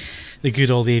love the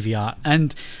good old AVR.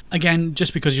 And again,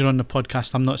 just because you're on the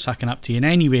podcast, I'm not sucking up to you in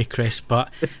any way, Chris, but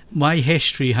my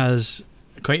history has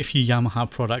quite a few Yamaha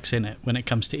products in it when it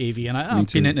comes to AV. And I've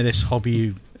been into this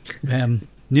hobby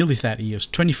nearly 30 years,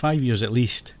 25 years at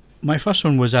least. My first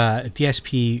one was a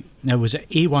DSP, now was it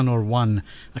A1 or 1?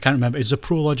 I can't remember. It was a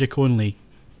ProLogic only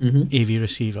AV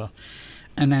receiver.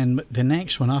 And then the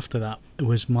next one after that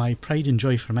was my pride and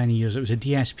joy for many years. It was a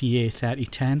DSP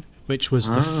A3010, which was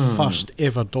the first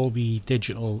ever Dolby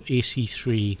Digital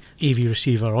AC3 AV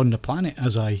receiver on the planet,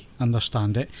 as I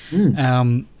understand it.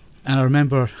 And I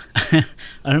remember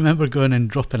going and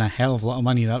dropping a hell of a lot of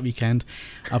money that weekend.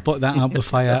 I bought that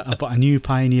amplifier, I bought a new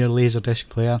Pioneer Laserdisc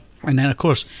player, and then of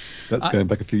course... That's going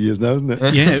back a few years now, isn't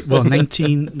it? Yeah, well,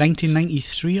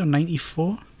 1993 or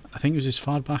 94. I think it was as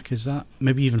far back as that,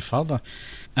 maybe even further.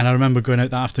 And I remember going out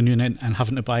that afternoon and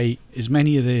having to buy as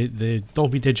many of the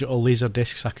Dolby Digital laser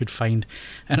discs I could find.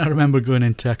 And I remember going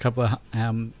into a couple of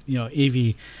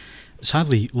AV,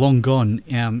 sadly long gone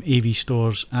AV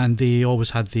stores, and they always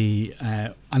had the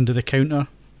under the counter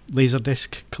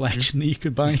Laserdisc collection that you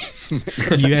could buy.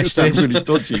 That just sounds really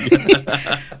dodgy.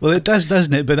 Well, it does,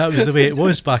 doesn't it? But that was the way it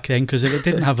was back then, because if it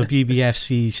didn't have a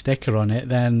BBFC sticker on it,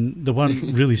 then they weren't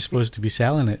really supposed to be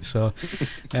selling it. So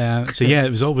yeah,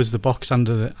 it was always the box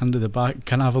under the back.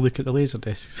 Can I have a look at the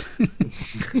Laserdiscs?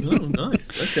 Oh,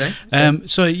 nice. Okay.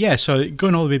 So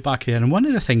going all the way back there, and one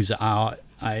of the things that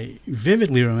I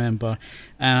vividly remember,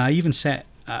 and I even set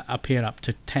a pair up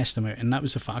to test them out, and that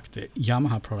was the fact that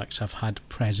Yamaha products have had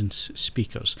presence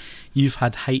speakers. You've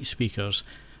had height speakers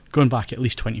going back at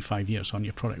least 25 years on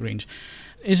your product range.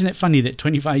 Isn't it funny that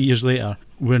 25 years later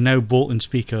we're now bolting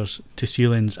speakers to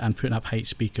ceilings and putting up height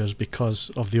speakers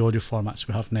because of the audio formats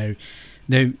we have now?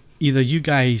 Now, either you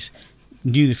guys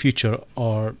knew the future,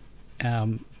 or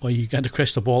you got a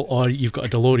crystal ball, or you've got a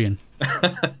DeLorean.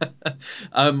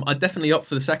 I'd definitely opt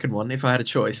for the second one if I had a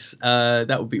choice.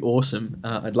 That would be awesome.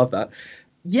 I'd love that.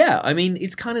 Yeah, I mean,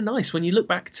 it's kind of nice when you look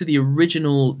back to the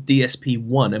original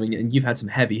DSP-1. I mean, and you've had some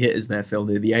heavy hitters there, Phil.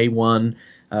 The A1,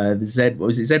 the Z. What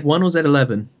was it, Z1 or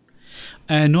Z11?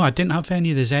 No, I didn't have any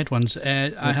of the Z ones.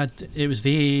 It was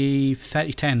the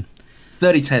 3010.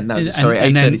 3010, that was it. Sorry,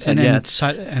 A3010, yeah.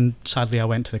 And sadly, I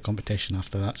went to the competition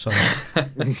after that. So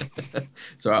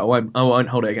it's all right. I won't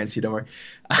hold it against you. Don't worry.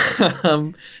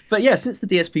 But yeah, since the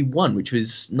DSP-1, which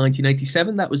was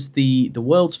 1987, that was the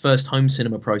world's first home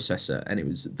cinema processor, and it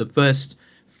was the first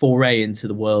foray into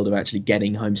the world of actually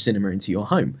getting home cinema into your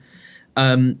home.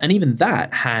 And even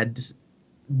that had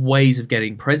ways of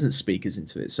getting presence speakers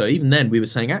into it. So even then, we were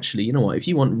saying, actually, you know what? If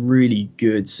you want really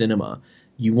good cinema,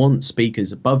 you want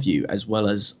speakers above you as well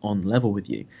as on level with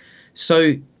you.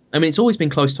 So, I mean, it's always been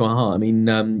close to our heart. I mean,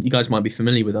 you guys might be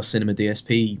familiar with our Cinema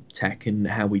DSP tech and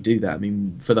how we do that. I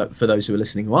mean, for those who are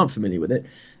listening who aren't familiar with it,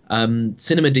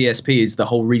 Cinema DSP is the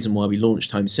whole reason why we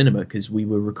launched home cinema, because we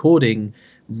were recording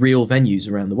real venues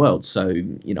around the world. So,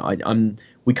 you know,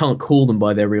 we can't call them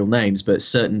by their real names, but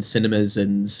certain cinemas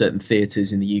and certain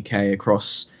theatres in the UK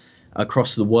across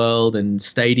the world, and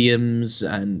stadiums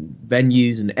and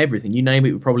venues and everything, you name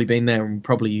it, we've probably been there and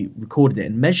probably recorded it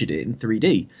and measured it in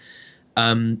 3D.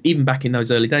 Even back in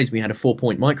those early days, we had a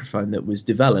 4-point microphone that was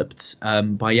developed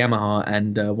by Yamaha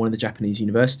and one of the Japanese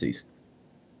universities.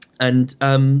 And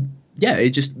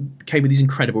it just came with these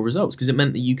incredible results, because it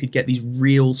meant that you could get these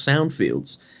real sound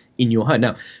fields in your home.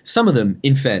 Now, some of them,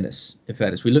 in fairness,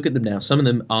 we look at them now, some of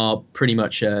them are pretty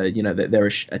much, they're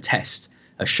a test,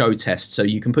 a show test. So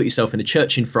you can put yourself in a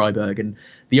church in Freiburg, and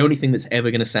the only thing that's ever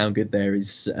going to sound good there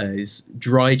is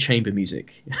dry chamber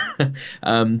music.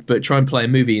 But try and play a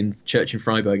movie in church in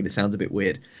Freiburg and it sounds a bit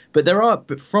weird.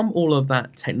 But from all of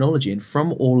that technology and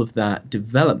from all of that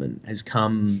development has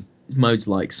come modes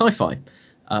like Sci-Fi,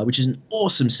 which is an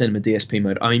awesome cinema DSP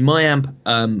mode. I mean, my amp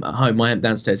at home, my amp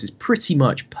downstairs is pretty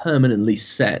much permanently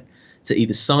set to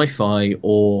either Sci-Fi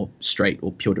or straight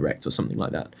or pure direct or something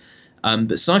like that.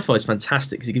 But Sci-Fi is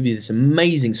fantastic because it gives you this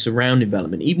amazing surround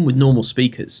environment, even with normal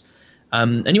speakers.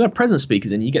 And you add presence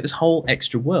speakers in, you get this whole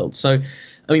extra world. So,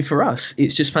 I mean, for us,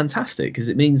 it's just fantastic because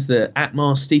it means that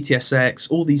Atmos,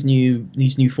 DTS:X, all these new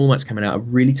formats coming out are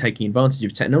really taking advantage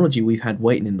of technology we've had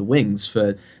waiting in the wings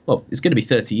for, well, it's going to be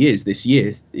 30 years this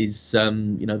year, is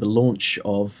the launch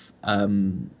of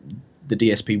the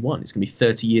DSP-1. It's going to be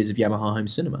 30 years of Yamaha home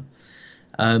cinema.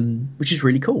 Which is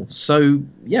really cool. So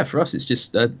yeah, for us, it's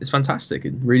just it's fantastic,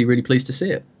 and really, really pleased to see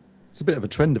it. It's a bit of a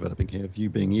trend developing here of you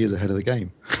being years ahead of the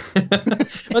game.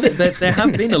 Well, there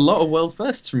have been a lot of world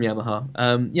firsts from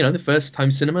Yamaha. The first home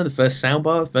cinema, the first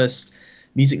soundbar, the first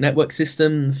music network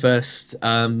system, the first.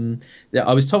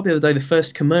 I was told the other day the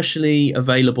first commercially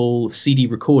available CD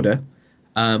recorder,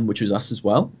 which was us as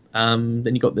well.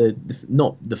 Then you got the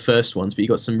not the first ones, but you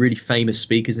got some really famous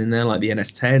speakers in there like the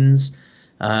NS10s.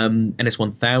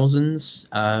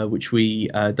 NS1000s, which we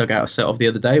dug out a set of the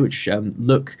other day, which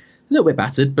look a little bit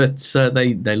battered, but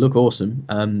they look awesome.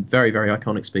 Very, very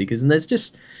iconic speakers. And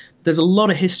there's a lot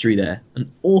of history there,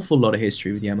 an awful lot of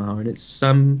history with Yamaha, and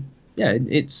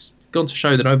it's gone to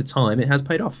show that over time it has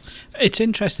paid off. It's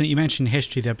interesting that you mentioned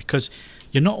history there, because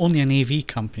you're not only an AV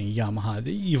company, Yamaha,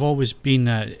 you've always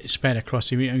been spread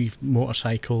across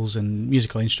motorcycles and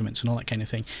musical instruments and all that kind of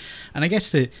thing. And I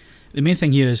guess the main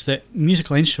thing here is that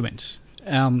musical instruments,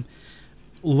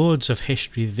 loads of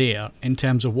history there in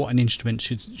terms of what an instrument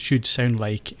should sound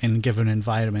like in a given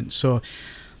environment. So,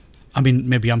 I mean,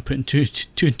 maybe I'm putting two and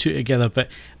two together, but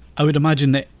I would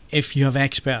imagine that if you have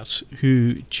experts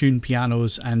who tune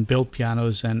pianos and build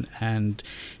pianos and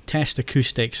test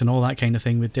acoustics and all that kind of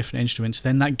thing with different instruments,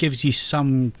 then that gives you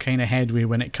some kind of headway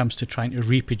when it comes to trying to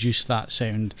reproduce that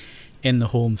sound in the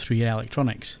home through your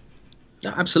electronics.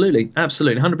 Absolutely,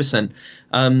 100%.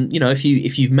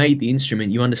 If you've made the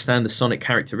instrument, you understand the sonic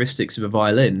characteristics of a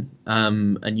violin,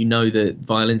 and you know that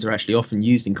violins are actually often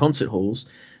used in concert halls.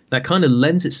 That kind of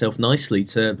lends itself nicely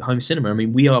to home cinema. I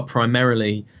mean, we are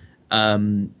primarily a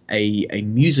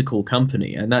musical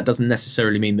company, and that doesn't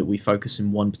necessarily mean that we focus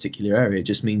in one particular area. It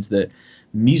just means that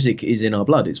music is in our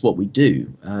blood. It's what we do.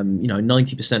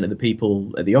 90% of the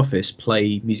people at the office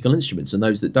play musical instruments, and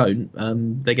those that don't,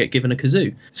 they get given a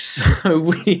kazoo. So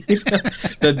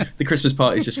the Christmas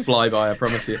parties just fly by, I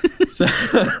promise you. So,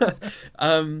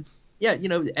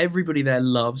 everybody there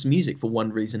loves music for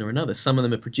one reason or another. Some of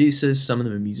them are producers, some of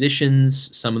them are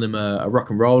musicians, some of them are rock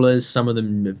and rollers, some of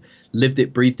them have lived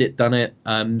it, breathed it, done it.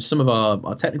 Some of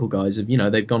our technical guys have,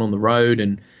 they've gone on the road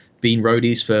and been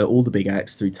roadies for all the big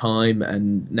acts through time,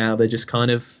 and now they're just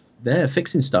kind of there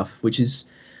fixing stuff, which is,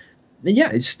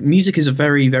 music is a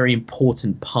very, very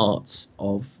important part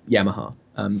of Yamaha,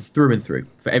 through and through,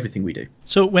 for everything we do.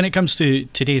 So when it comes to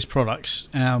today's products,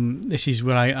 this is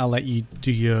where I'll let you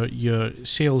do your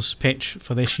sales pitch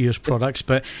for this year's products,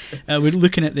 but we're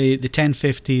looking at the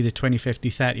 1050, the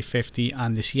 2050, 3050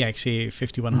 and the CXA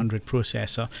 5100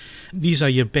 processor. These are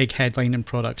your big headlining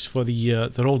products for the year.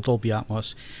 They're all Dolby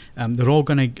Atmos. They're all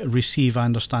going to receive, I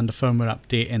understand, a firmware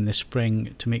update in the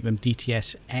spring to make them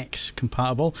DTS-X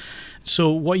compatible.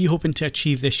 So what are you hoping to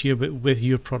achieve this year with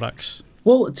your products?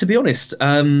 Well, to be honest,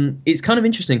 it's kind of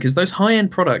interesting because those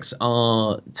high-end products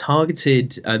are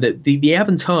targeted. The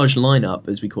Avantage lineup,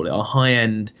 as we call it, our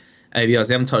high-end AVRs,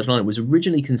 the Avantage lineup was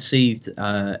originally conceived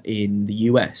in the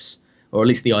US, or at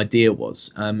least the idea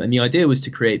was. And the idea was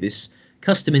to create this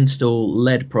custom install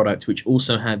LED product, which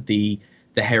also had the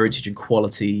heritage and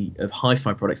quality of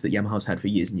hi-fi products that Yamaha's had for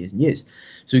years and years and years.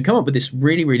 So we come up with this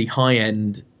really, really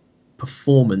high-end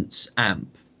performance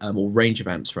amp, or range of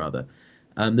amps rather,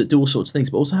 that do all sorts of things,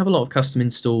 but also have a lot of custom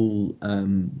install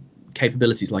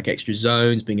capabilities like extra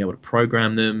zones, being able to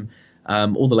program them,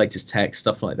 all the latest tech,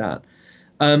 stuff like that.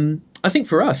 I think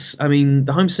for us,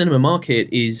 the home cinema market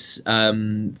is,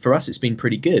 for us, it's been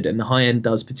pretty good, and the high end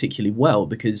does particularly well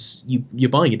because you're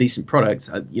buying a decent product.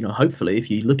 Hopefully, if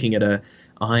you're looking at a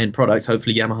high end product,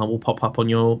 hopefully Yamaha will pop up on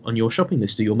your shopping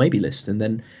list or your maybe list, and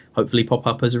then hopefully pop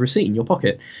up as a receipt in your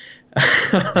pocket.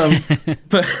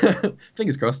 But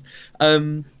fingers crossed.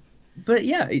 But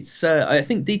yeah, it's I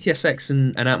think DTS-X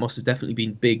and Atmos have definitely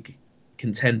been big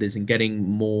contenders in getting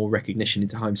more recognition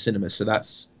into home cinema, so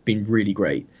that's been really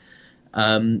great.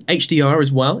 HDR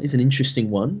as well is an interesting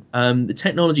one. The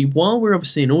technology, while we're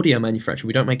obviously an audio manufacturer,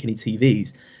 we don't make any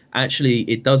TVs. Actually,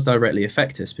 it does directly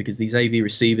affect us because these AV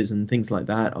receivers and things like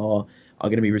that are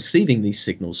going to be receiving these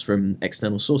signals from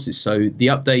external sources. So the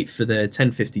update for the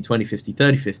 1050, 2050,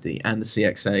 3050 and the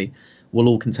CXA will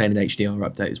all contain an HDR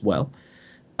update as well.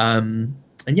 And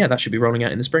yeah, that should be rolling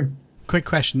out in the spring. Quick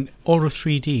question, Aura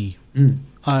 3D,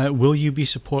 will you be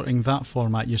supporting that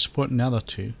format? You're supporting the other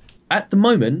two? At the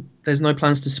moment, there's no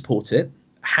plans to support it.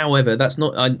 However, that's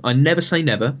not, I never say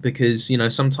never because,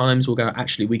 sometimes we'll go,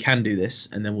 actually, we can do this,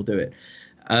 and then we'll do it.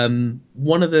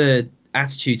 One of the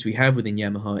attitudes we have within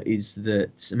Yamaha is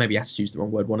that, maybe attitude's the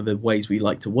wrong word, one of the ways we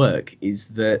like to work is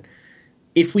that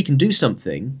if we can do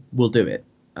something, we'll do it.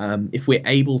 If we're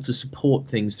able to support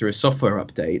things through a software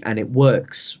update and it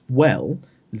works well,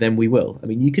 then we will.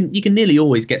 You can nearly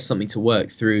always get something to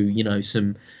work through,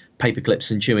 some paper clips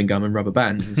and chewing gum and rubber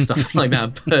bands and stuff like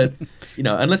that. But,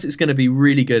 unless it's going to be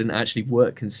really good and actually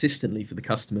work consistently for the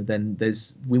customer, then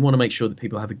we want to make sure that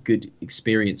people have a good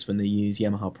experience when they use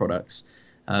Yamaha products.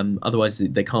 Otherwise,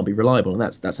 they can't be reliable,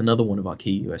 and that's another one of our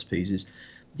key USPs is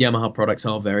Yamaha products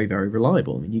are very, very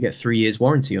reliable. You get 3 years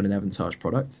warranty on an Avantage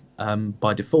product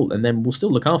by default, and then we'll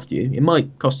still look after you. It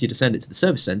might cost you to send it to the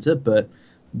service centre, but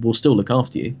we'll still look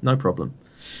after you, no problem.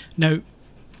 Now,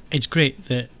 it's great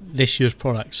that this year's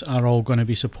products are all going to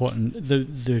be supporting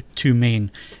the two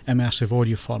main immersive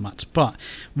audio formats, but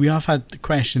we have had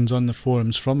questions on the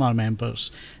forums from our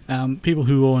members, people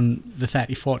who own the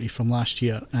 3040 from last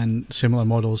year and similar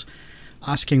models,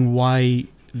 asking why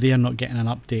they are not getting an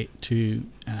update to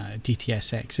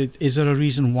DTS-X. Is there a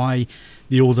reason why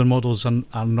the older models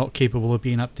are not capable of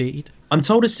being updated? I'm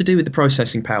told it's to do with the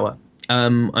processing power.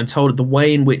 I'm told the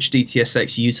way in which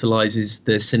DTS-X utilizes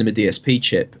the Cinema DSP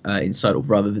chip inside, or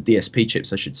rather the DSP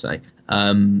chips, I should say,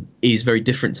 is very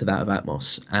different to that of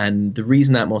Atmos. And the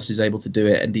reason Atmos is able to do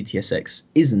it and DTS-X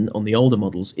isn't on the older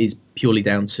models is purely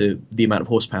down to the amount of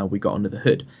horsepower we got under the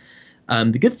hood.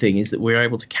 The good thing is that we're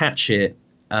able to catch it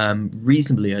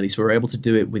reasonably early, so we're able to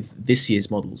do it with this year's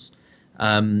models.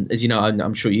 As you know,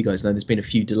 I'm sure you guys know, there's been a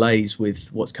few delays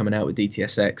with what's coming out with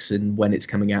DTS-X and when it's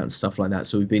coming out and stuff like that.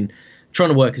 So we've been trying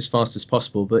to work as fast as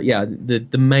possible. But yeah,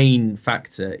 the main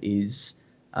factor is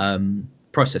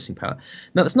processing power.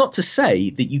 Now, that's not to say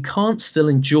that you can't still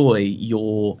enjoy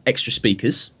your extra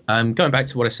speakers. Going back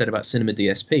to what I said about Cinema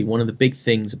DSP, one of the big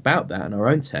things about that in our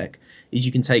own tech is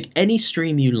you can take any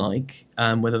stream you like,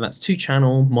 whether that's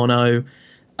 2-channel, mono,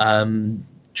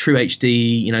 True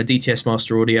HD, DTS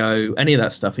Master Audio, any of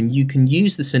that stuff, and you can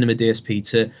use the Cinema DSP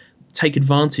to take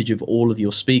advantage of all of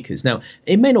your speakers. Now,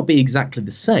 it may not be exactly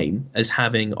the same as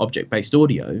having object-based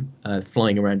audio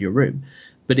flying around your room,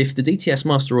 but if the DTS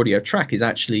Master Audio track is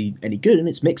actually any good and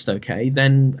it's mixed okay,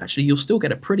 then actually you'll still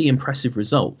get a pretty impressive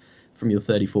result from your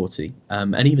 3040,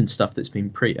 and even stuff that's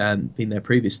been there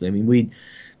previously. I mean, we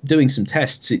doing some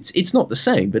tests. It's not the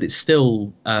same, but it's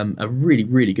still a really,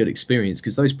 really good experience,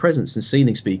 because those presence and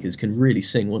ceiling speakers can really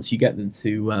sing once you get them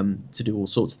to do all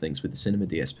sorts of things with the Cinema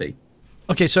DSP.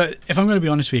 Okay, so if I'm going to be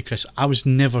honest with you, Chris, I was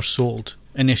never sold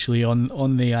initially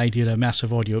on the idea of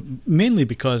immersive audio, mainly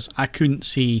because I couldn't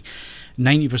see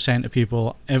 90% of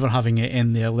people ever having it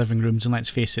in their living rooms, and let's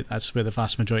face it, that's where the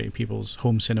vast majority of people's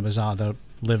home cinemas are, their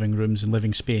living rooms and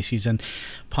living spaces, and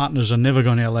partners are never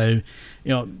going to allow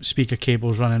speaker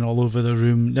cables running all over the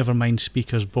room, never mind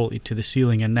speakers bolted to the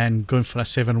ceiling, and then going for a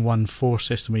 714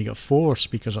 system where you got 4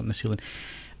 speakers on the ceiling.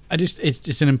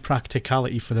 It's an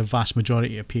impracticality for the vast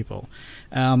majority of people,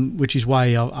 which is why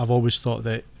I've always thought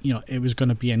that it was going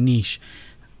to be a niche.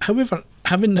 However,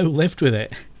 having now lived with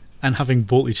it and having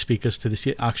bolted speakers to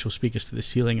the actual speakers to the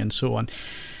ceiling and so on,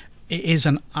 it is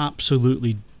an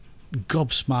absolutely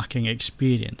gobsmacking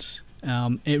experience.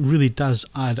 It really does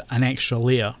add an extra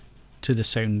layer to the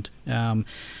sound, to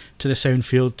the sound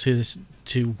field, to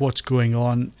what's going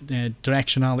on,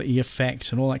 directionality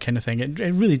effects and all that kind of thing. It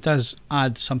really does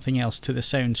add something else to the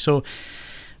sound. So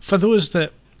for those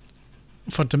that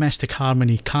for domestic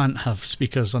harmony can't have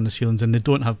speakers on the ceilings, and they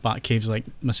don't have bat caves like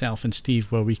myself and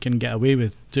Steve where we can get away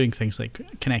with doing things like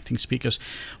connecting speakers,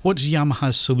 what's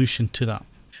Yamaha's solution to that?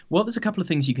 Well, there's a couple of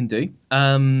things you can do.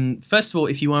 First of all,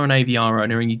 if you are an AVR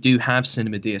owner and you do have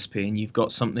Cinema DSP and you've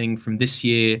got something from this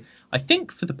year, I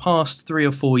think for the past 3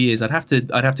 or 4 years, I'd have to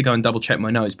go and double check my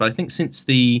notes, but I think since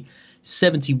the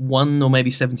 71 or maybe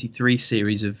 73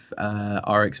 series of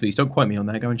RXVs, don't quote me on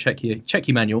that, go and check your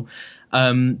manual.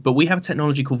 But we have a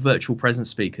technology called virtual presence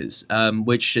speakers,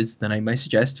 which, as the name may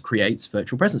suggest, creates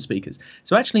virtual presence speakers.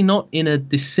 So actually not in a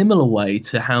dissimilar way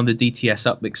to how the DTS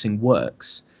upmixing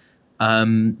works.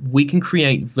 We can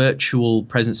create virtual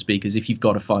presence speakers if you've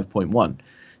got a 5.1.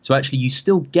 So actually you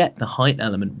still get the height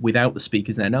element without the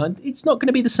speakers there. Now, it's not going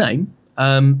to be the same,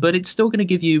 but it's still going to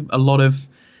give you a lot of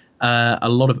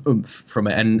oomph from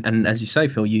it. And as you say,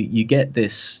 Phil, you get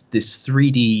this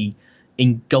 3D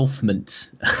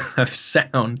engulfment of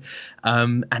sound,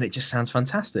 and it just sounds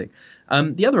fantastic.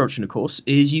 The other option, of course,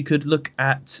 is you could look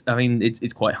at, I mean,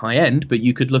 it's quite high end, but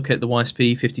you could look at the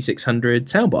YSP 5600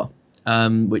 soundbar,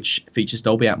 which features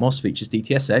Dolby Atmos, features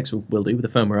DTS:X, or will do with a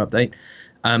firmware update,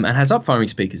 and has upfiring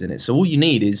speakers in it. So all you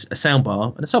need is a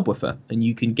soundbar and a subwoofer, and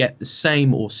you can get the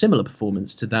same or similar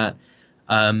performance to that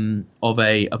of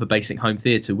a basic home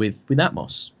theater with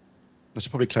Atmos. I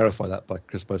should probably clarify that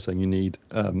by saying you need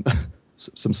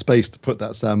some space to put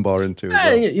that soundbar into as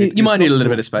well. You might need a little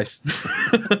bit of space.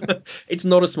 It's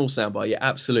not a small soundbar. You're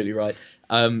absolutely right.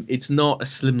 It's not a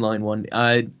slimline one.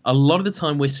 A lot of the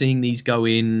time we're seeing these go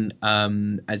in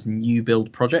as new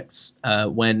build projects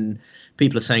when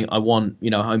people are saying, I want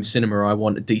home cinema, or I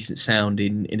want a decent sound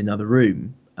in another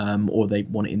room, or they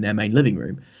want it in their main living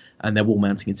room, and they're wall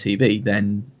mounting a TV,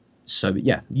 then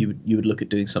you would look at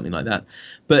doing something like that.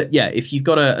 But yeah, if you've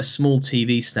got a small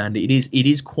TV stand, it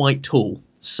is quite tall.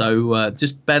 So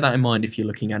just bear that in mind if you're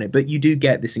looking at it. But you do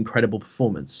get this incredible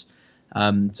performance.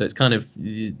 So it's kind of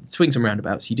swings and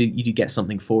roundabouts. You do get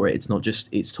something for it. It's not just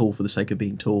it's tall for the sake of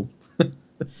being tall.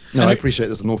 No, I appreciate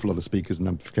there's an awful lot of speakers and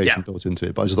amplification built into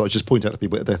it, but I just point out to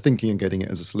people that they're thinking and getting it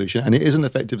as a solution, and it is an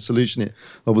effective solution. It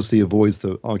obviously avoids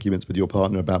the arguments with your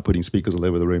partner about putting speakers all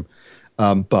over the room,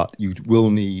 but you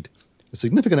will need a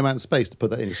significant amount of space to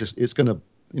put that in. It's going to,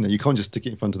 you can't just stick it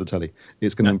in front of the telly.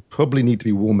 It's going to probably need to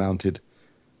be wall mounted,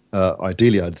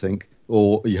 ideally, I'd think,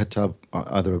 or you had to have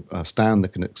either a stand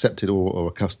that can accept it or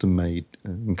a custom made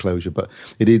enclosure. But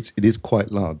it is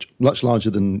quite large, much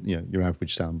larger than your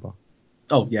average soundbar.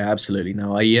 Oh yeah, absolutely.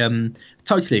 No, I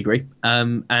totally agree.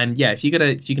 And yeah, if you're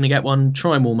gonna get one,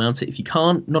 try and wall mount it. If you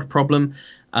can't, not a problem.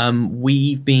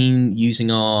 We've been using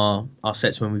our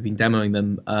sets when we've been demoing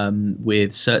them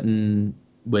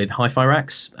with hi-fi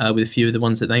racks, with a few of the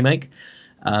ones that they make.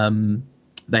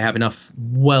 They have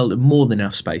more than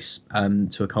enough space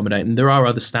to accommodate. And there are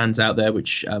other stands out there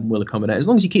which will accommodate, as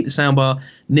long as you keep the soundbar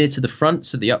near to the front,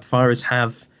 so the upfires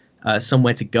have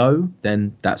somewhere to go,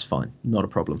 then that's fine, not a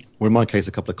problem. Or in my case,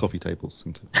 a couple of coffee tables.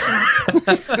 IKEA,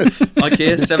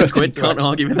 £7, can't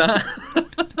argue with that.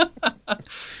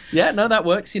 Yeah, no, that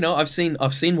works. I've seen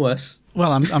worse.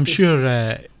 Well, I'm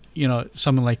sure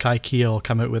someone like IKEA will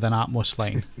come out with an Atmos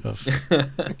line of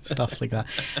stuff like that.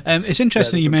 It's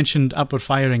interesting that you mentioned upward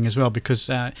firing as well, because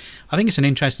I think it's an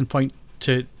interesting point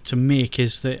to make,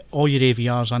 is that all your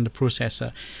AVRs and the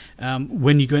processor,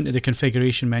 when you go into the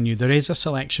configuration menu, there is a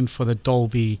selection for the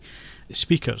Dolby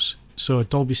speakers. So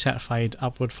Dolby certified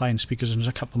upward firing speakers, and there's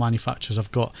a couple of manufacturers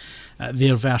have got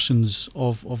their versions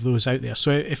of those out there.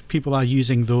 So if people are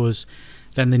using those,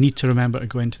 then they need to remember to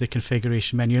go into the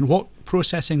configuration menu. And what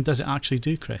processing does it actually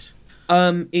do, Chris?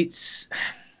 It's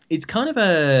kind of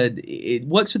it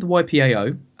works with the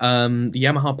YPAO, the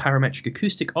Yamaha Parametric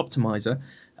Acoustic Optimizer,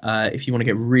 if you want to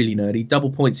get really nerdy,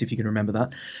 double points if you can remember that.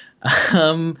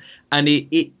 And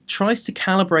it tries to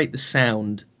calibrate the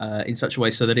sound in such a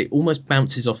way so that it almost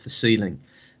bounces off the ceiling.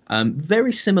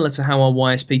 Very similar to how our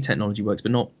YSP technology works,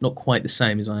 but not quite the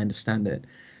same as I understand it.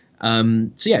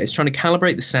 So yeah, it's trying to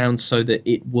calibrate the sound so that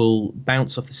it will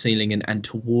bounce off the ceiling and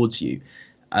towards you.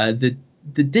 The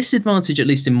disadvantage, at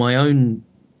least in my own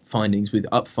findings with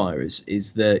upfirers,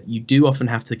 is that you do often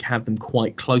have to have them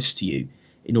quite close to you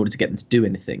in order to get them to do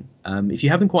anything. If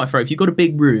you haven't quite far, if you've got a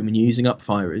big room and you're using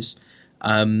upfirers,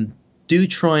 do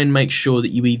try and make sure that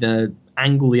you either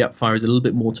angle the upfirers a little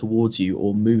bit more towards you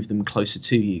or move them closer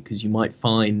to you, because you might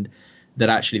find that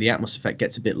actually the Atmos effect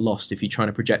gets a bit lost if you're trying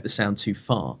to project the sound too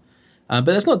far. But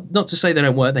that's not to say they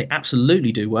don't work. They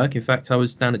absolutely do work. In fact, I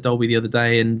was down at Dolby the other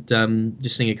day and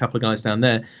just seeing a couple of guys down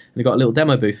there, and they got a little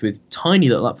demo booth with tiny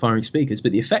little upfiring speakers,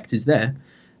 but the effect is there.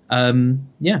 Couldn't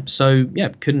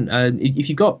if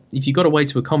you've got a way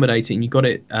to accommodate it and you've got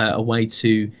it a way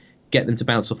to get them to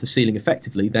bounce off the ceiling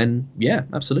effectively, then yeah,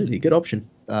 absolutely, good option.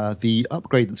 The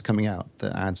upgrade that's coming out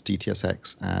that adds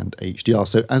DTS:X and HDR.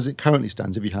 So as it currently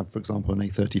stands, if you have, for example, an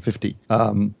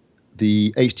A3050,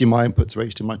 the HDMI inputs are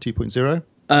HDMI 2.0?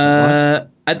 Right?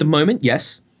 At the moment,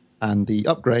 yes. And the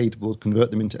upgrade will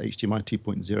convert them into HDMI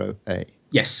 2.0A.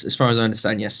 Yes, as far as I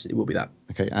understand, yes, it will be that.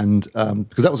 Okay, and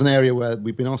because that was an area where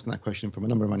we've been asking that question from a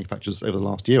number of manufacturers over the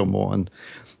last year or more, and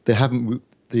the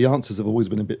answers have always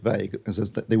been a bit vague, as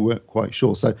they weren't quite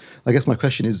sure. So I guess my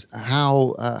question is,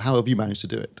 how have you managed to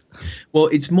do it? Well,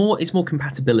 it's more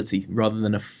compatibility rather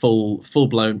than a full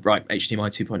blown HDMI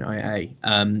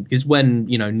 2.0A. Because when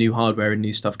new hardware and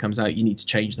new stuff comes out, you need to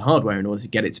change the hardware in order to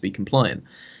get it to be compliant.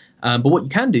 But what you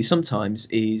can do sometimes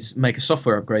is make a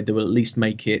software upgrade that will at least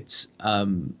make it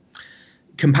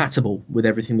compatible with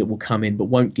everything that will come in, but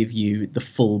won't give you the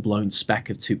full-blown spec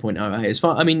of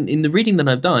 2.0A. In the reading that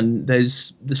I've done,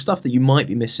 there's the stuff that you might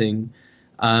be missing.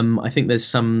 I think there's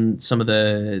some of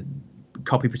the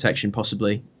copy protection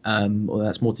possibly, or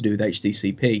that's more to do with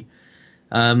HDCP.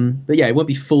 But yeah, it won't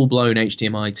be full-blown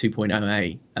HDMI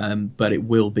 2.0A, but it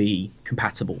will be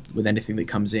compatible with anything that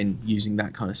comes in using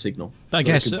that kind of signal. But I so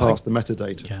guess it can pass the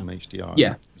metadata from HDR.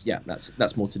 Yeah,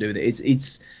 that's more to do with it.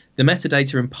 It's the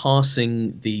metadata and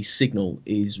passing the signal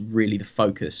is really the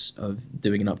focus of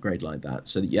doing an upgrade like that,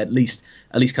 so that at least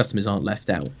customers aren't left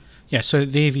out. Yeah, so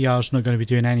the AVR is not going to be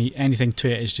doing anything to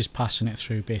it; it's just passing it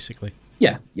through, basically.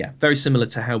 Yeah, very similar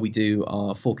to how we do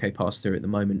our 4K pass-through at the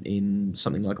moment in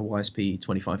something like a YSP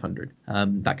 2500.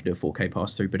 That can do a 4K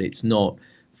pass-through, but it's not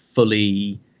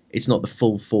the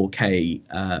full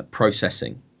 4K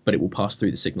processing, but it will pass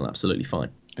through the signal absolutely fine.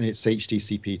 And it's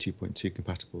HDCP 2.2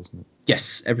 compatible, isn't it?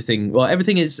 Yes, everything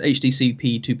is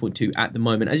HDCP 2.2 at the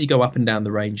moment. As you go up and down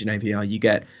the range in AVR, you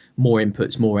get more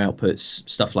inputs, more outputs,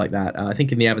 stuff like that. I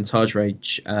think in the Avantage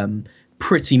range,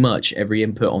 pretty much every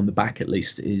input on the back at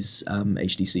least is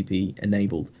HDCP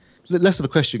enabled. Less of a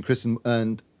question, Chris,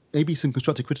 and maybe some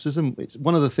constructive criticism. It's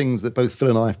one of the things that both Phil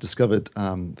and I have discovered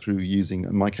through using,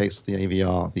 in my case, the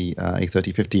AVR, the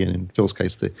A3050, and in Phil's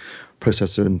case, the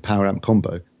processor and power amp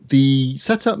combo. The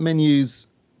setup menus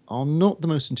are not the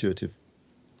most intuitive,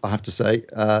 I have to say.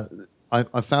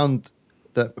 I found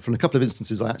that from a couple of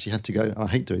instances, I actually had to go, and I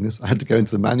hate doing this, I had to go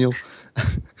into the manual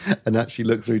and actually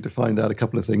look through to find out a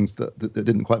couple of things that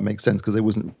didn't quite make sense because they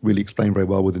wasn't really explained very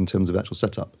well in terms of actual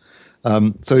setup.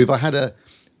 So if I had a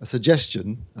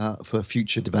suggestion for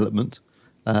future development,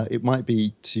 it might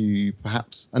be to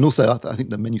perhaps, and also I think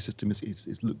the menu system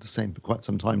is looked the same for quite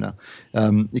some time now.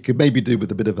 It could maybe do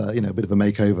with a bit of a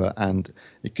makeover, and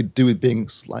it could do with being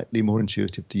slightly more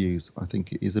intuitive to use. I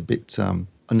think it is a bit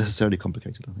unnecessarily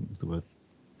complicated, I think is the word.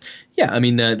 Yeah,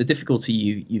 the difficulty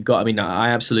you've got, I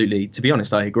absolutely, to be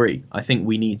honest, I agree. I think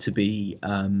we need to be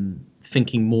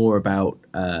thinking more about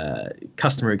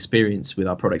customer experience with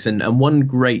our products. And one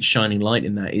great shining light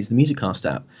in that is the MusicCast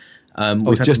app. I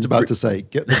was just about to say,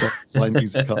 get the Design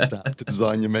MusicCast app to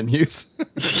design your menus.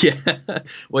 Yeah.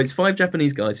 Well, it's 5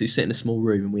 Japanese guys who sit in a small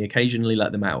room, and we occasionally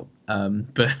let them out.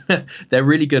 But they're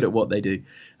really good at what they do.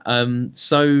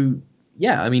 So,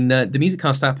 yeah, I mean, the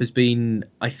MusicCast app has been,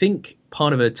 I think,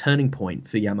 part of a turning point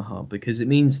for Yamaha, because it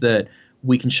means that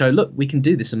we can show, look, we can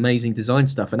do this amazing design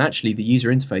stuff, and actually the user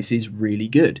interface is really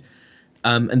good.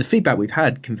 And the feedback we've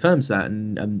had confirms that,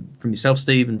 and from yourself,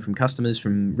 Steve, and from customers,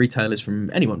 from retailers,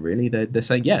 from anyone really, they're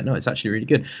saying, yeah, no, it's actually really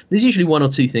good. There's usually 1 or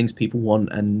 2 things people want,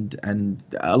 and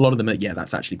a lot of them are, yeah,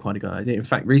 that's actually quite a good idea. In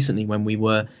fact, recently when we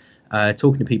were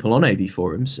talking to people on AV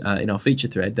forums in our feature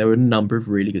thread, there were a number of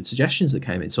really good suggestions that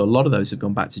came in. So a lot of those have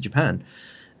gone back to Japan.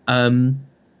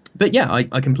 But yeah,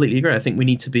 I completely agree. I think we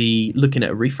need to be looking at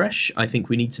a refresh. I think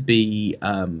we need to be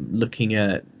looking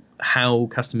at how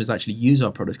customers actually use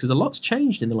our products, because a lot's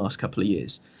changed in the last couple of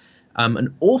years,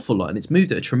 an awful lot, and it's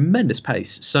moved at a tremendous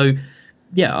pace. So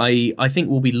yeah, I think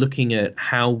we'll be looking at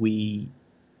how we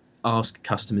ask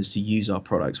customers to use our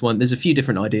products. There's a few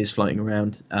different ideas floating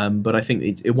around, but I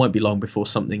think it won't be long before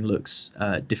something looks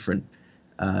different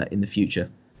in the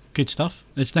future. Good stuff.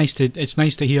 It's nice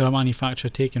to hear a manufacturer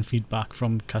taking feedback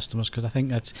from customers, because I think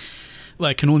that's, well,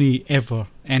 it can only ever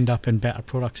end up in better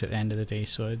products at the end of the day.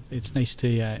 So it's nice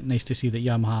to see that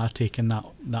Yamaha are taking that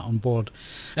on board.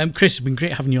 Chris, it's been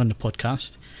great having you on the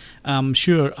podcast. I'm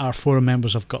sure our forum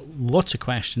members have got lots of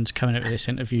questions coming out of this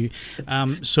interview.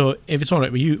 So if it's all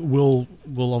right with you, we'll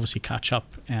obviously catch up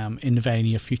in the very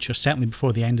near future, certainly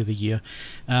before the end of the year,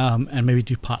 and maybe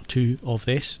do part 2 of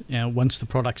this once the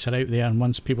products are out there and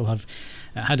once people have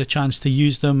had a chance to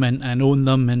use them and own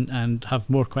them and have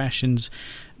more questions.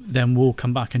 Then we'll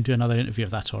come back and do another interview if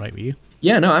that's all right with you.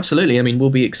 Yeah, no, absolutely. I mean, we'll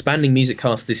be expanding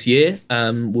MusicCast this year.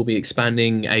 We'll be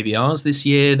expanding AVRs this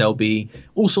year. There'll be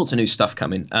all sorts of new stuff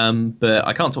coming. But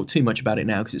I can't talk too much about it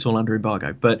now because it's all under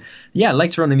embargo. But yeah,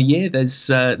 later on in the year, there's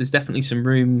definitely some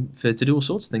room to do all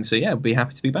sorts of things. So yeah, we'll be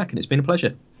happy to be back, and it's been a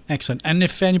pleasure. Excellent. And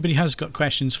if anybody has got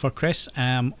questions for Chris,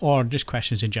 or just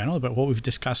questions in general about what we've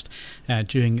discussed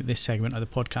during this segment of the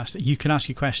podcast, you can ask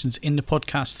your questions in the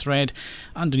podcast thread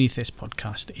underneath this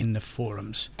podcast in the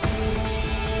forums.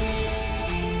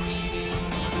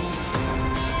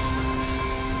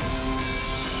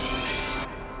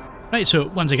 Right, so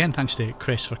once again, thanks to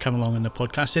Chris for coming along on the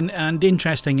podcast. And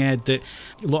interesting, Ed, that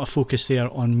a lot of focus there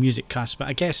on MusicCast, but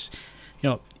I guess,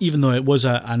 even though it was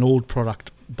an old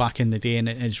product back in the day and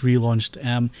it's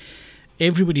relaunched,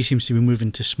 everybody seems to be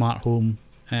moving to smart home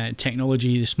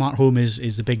technology. The smart home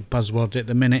is the big buzzword at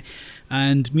the minute,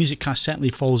 and MusicCast certainly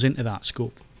falls into that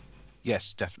scope.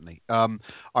 Yes, definitely.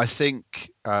 I think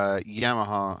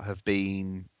Yamaha have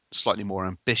been slightly more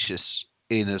ambitious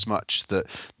in as much that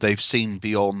they've seen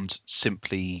beyond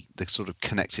simply the sort of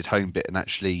connected home bit and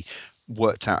actually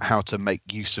worked out how to make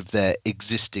use of their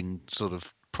existing sort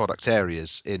of product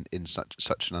areas in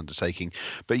such an undertaking.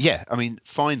 But yeah, I mean,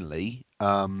 finally,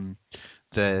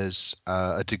 there's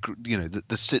a degree,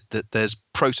 that there's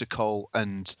protocol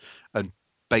and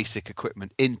basic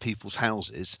equipment in people's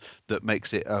houses that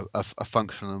makes it a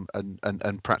functional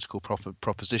and practical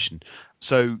proposition.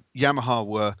 So Yamaha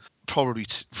were probably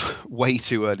way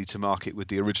too early to market with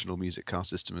the original MusicCast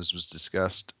system, as was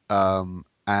discussed,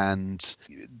 and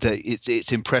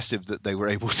it's impressive that they were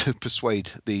able to persuade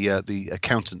the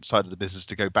accountant side of the business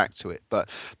to go back to it. But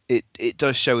it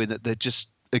does show in that they're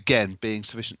just, again, being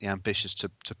sufficiently ambitious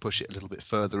to push it a little bit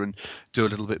further and do a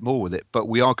little bit more with it. But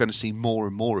we are going to see more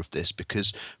and more of this,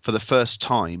 because for the first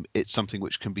time, it's something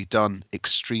which can be done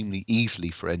extremely easily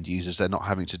for end users. They're not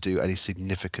having to do any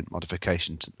significant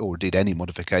modification or did any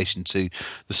modification to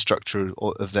the structure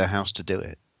of their house to do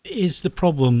it. Is the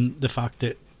problem the fact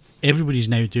that everybody's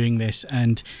now doing this,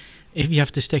 and if you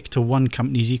have to stick to one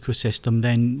company's ecosystem,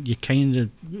 then you're kind of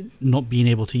not being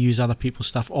able to use other people's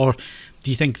stuff? Or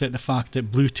do you think that the fact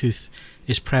that Bluetooth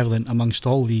is prevalent amongst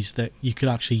all these, that you could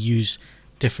actually use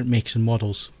different makes and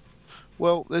models?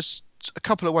 Well, there's a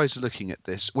couple of ways of looking at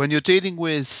this. When you're dealing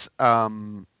with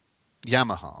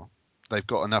Yamaha, they've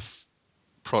got enough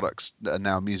products that are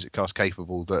now MusicCast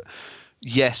capable that,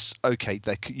 yes, okay,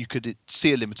 you could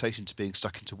see a limitation to being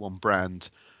stuck into one brand,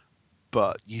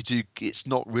 but it's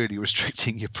not really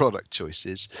restricting your product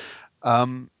choices.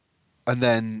 And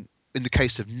then in the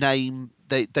case of name,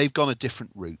 they've gone a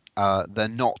different route. They're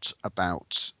not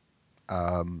about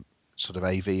sort of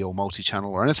AV or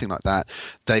multi-channel or anything like that.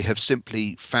 They have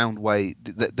simply found way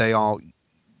that they are,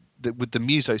 with the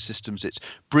Muso systems, it's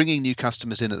bringing new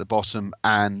customers in at the bottom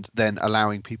and then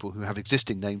allowing people who have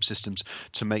existing name systems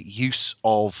to make use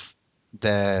of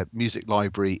their music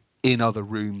library in other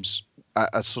rooms at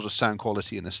a sort of sound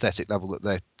quality and aesthetic level that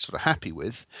they're sort of happy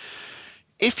with.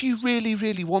 if you really,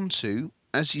 really want to,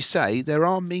 as you say, there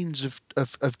are means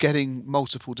of getting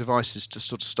multiple devices to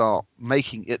sort of start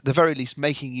making, at the very least,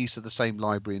 making use of the same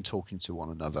library and talking to one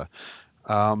another.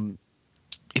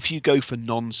 If you go for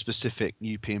non-specific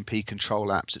new PnP control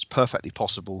apps, it's perfectly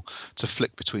possible to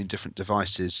flick between different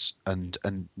devices and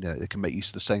they can make use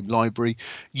of the same library.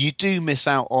 You do miss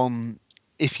out on,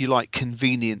 if you like,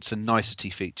 convenience and nicety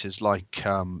features like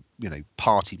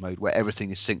party mode, where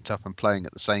everything is synced up and playing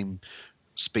at the same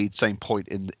speed, same point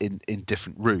in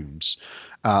different rooms.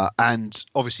 And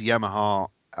obviously Yamaha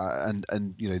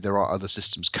and there are other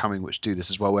systems coming which do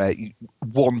this as well, where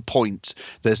one point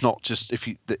there's not just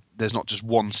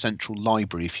one central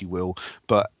library, if you will,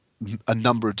 but a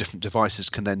number of different devices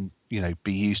can then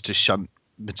be used to shunt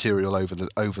material over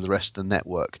the rest of the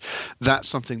network. That's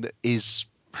something that it's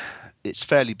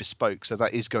fairly bespoke, so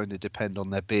that is going to depend on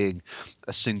there being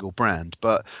a single brand.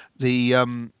 But the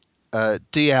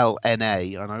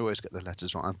DLNA, and I always get the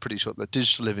letters wrong, I'm pretty sure the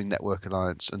Digital Living Network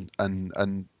Alliance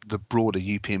and the broader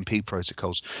UPnP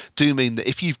protocols do mean that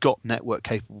if you've got network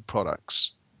capable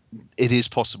products, it is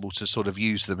possible to sort of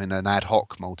use them in an ad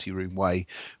hoc multi-room way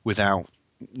without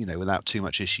too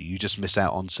much issue. You just miss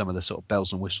out on some of the sort of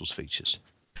bells and whistles features.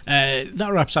 That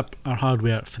wraps up our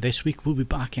hardware for this week. We'll be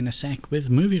back in a sec with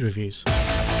movie reviews.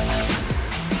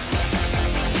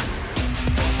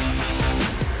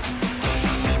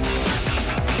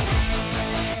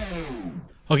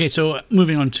 Okay, so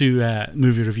moving on to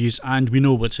movie reviews, and we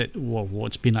know what's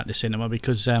been at the cinema,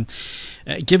 because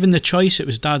given the choice, it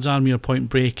was Dad's Army or Point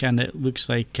Break, and it looks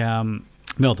like the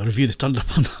review that turned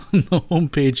up on the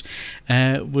homepage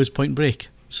was Point Break.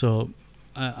 So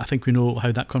I think we know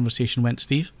how that conversation went,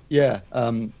 Steve. Yeah,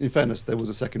 in fairness, there was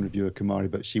a second reviewer, Kamari,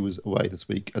 but she was away this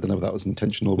week. I don't know if that was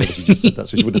intentional or whether she just said that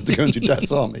so she wouldn't have to go into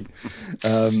Dad's Army.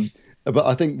 But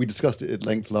I think we discussed it at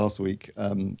length last week,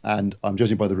 and I'm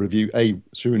judging by the review,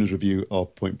 Sharoona's review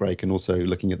of Point Break, and also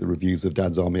looking at the reviews of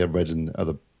Dad's Army I've read in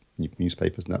other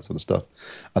newspapers and that sort of stuff.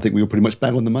 I think we were pretty much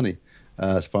bang on the money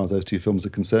as far as those two films are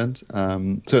concerned.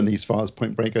 Certainly as far as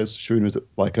Point Break goes, Sharoona is,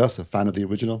 like us, a fan of the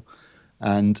original.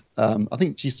 And I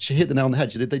think she hit the nail on the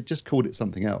head. They just called it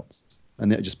something else.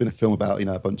 And it had just been a film about,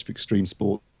 a bunch of extreme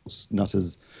sports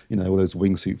nutters, all those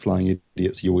wingsuit flying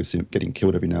idiots you always see getting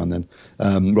killed every now and then,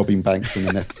 robbing banks and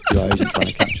an FBI agent trying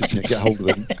to capture, get hold of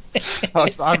them.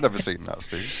 I've never seen that,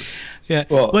 Steve. Yeah,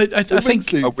 well, I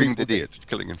think a winged idiot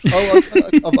killing himself.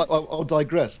 I'll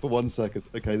digress for 1 second.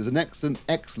 Okay, there's an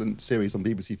excellent series on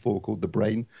BBC4 called The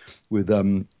Brain with I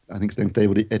think his name's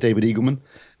David Eagleman.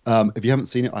 If you haven't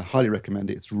seen it, I highly recommend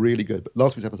it. It's really good. But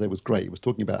last week's episode was great. It was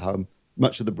talking about how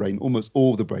much of the brain, almost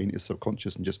all of the brain, is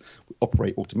subconscious and just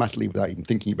operate automatically without even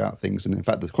thinking about things. And in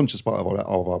fact, the conscious part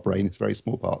of our brain is a very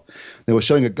small part. They were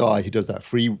showing a guy who does that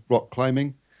free rock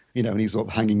climbing, and he's sort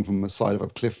of hanging from the side of a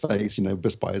cliff face,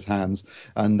 just by his hands.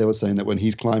 And they were saying that when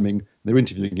he's climbing, they're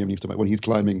interviewing him, and he's talking about when he's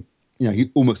climbing, he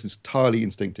almost is entirely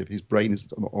instinctive. His brain is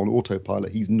on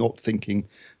autopilot. He's not thinking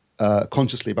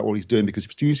consciously about what he's doing, because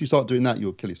as soon as you start doing that,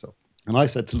 you'll kill yourself. And I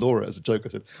said to Laura as a joke, I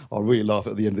said, I'll really laugh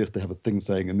at the end of this. They have a thing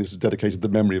saying, and this is dedicated to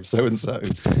the memory of so-and-so.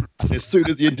 And as soon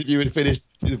as the interview had finished,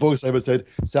 the voiceover said,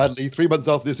 sadly, 3 months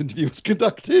after this interview was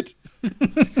conducted,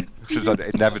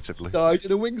 inevitably died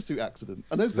in a wingsuit accident.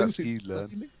 And those That's wingsuits... you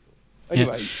learn.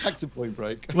 Anyway, back to Point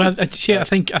Break. Well, I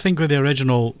think with the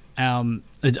original,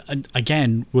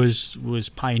 again,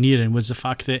 was pioneering, was the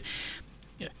fact that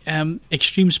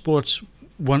extreme sports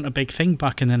weren't a big thing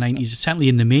back in the 90s, certainly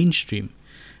in the mainstream.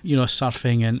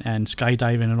 Surfing and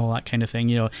skydiving and all that kind of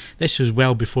thing. This was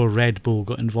well before Red Bull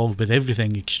got involved with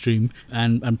everything extreme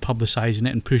and publicising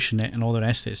it and pushing it and all the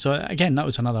rest of it. So again, that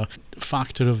was another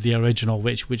factor of the original,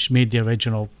 which made the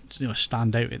original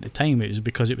stand out at the time. It was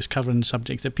because it was covering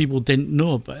subjects that people didn't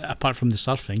know. But apart from the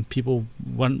surfing, people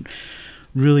weren't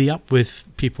really up with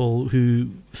people who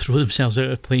throw themselves out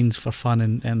of planes for fun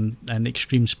and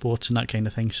extreme sports and that kind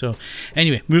of thing. So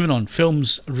anyway, moving on.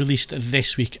 Films released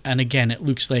this week, and again, it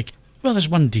looks like, well, there's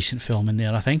one decent film in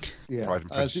there, I think. Yeah. Pride and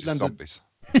Prejudice Zombies.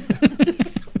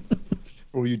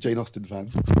 For all you Jane Austen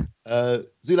fans.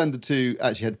 Zoolander 2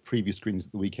 actually had previous screenings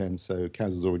at the weekend, so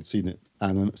Kaz has already seen it.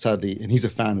 And sadly, and he's a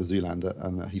fan of Zoolander,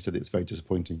 and he said it's very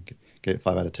disappointing. Gave it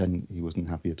 5 out of 10. He wasn't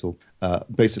happy at all.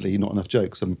 Basically, not enough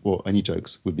jokes, or any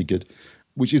jokes would be good.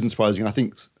 which isn't surprising. I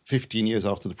think 15 years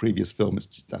after the previous film,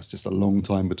 that's just a long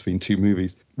time between two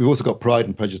movies. We've also got Pride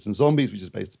and Prejudice and Zombies, which is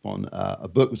based upon a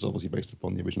book, which is obviously based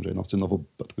upon the original Jane Austen novel,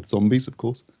 but with zombies, of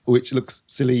course, which looks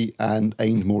silly and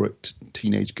aimed more at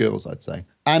teenage girls, I'd say.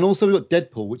 And also we've got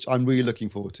Deadpool, which I'm really looking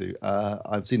forward to.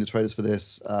 I've seen the trailers for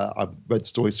this. I've read the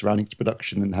stories surrounding its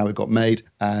production and how it got made.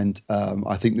 And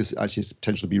I think this actually has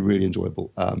potential to be really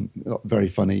enjoyable. Very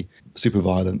funny, super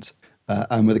violent.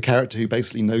 And with a character who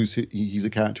basically knows he's a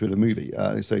character in a movie.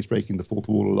 So he's breaking the fourth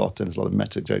wall a lot, and there's a lot of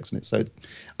meta jokes in it. So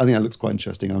I think that looks quite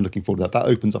interesting. I'm looking forward to that. That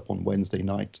opens up on Wednesday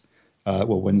night.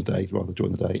 Wednesday, rather,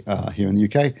 during the day here in the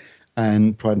UK.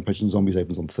 And Pride and Prejudice and Zombies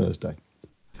opens on Thursday.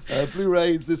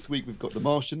 Blu-rays this week, we've got The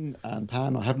Martian and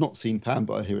Pan. I have not seen Pan,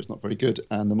 but I hear it's not very good.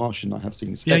 And The Martian I have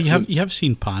seen. It's excellent. you have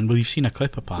seen Pan. Well, you've seen a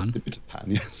clip of Pan. A bit of Pan,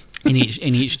 yes. in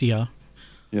HDR.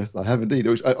 Yes, I have indeed.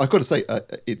 I've got to say,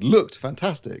 it looked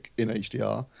fantastic in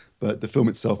HDR, but the film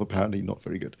itself apparently not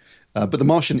very good. But The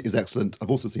Martian is excellent. I've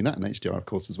also seen that in HDR, of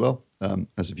course, as well,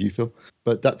 as a view film.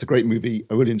 But that's a great movie.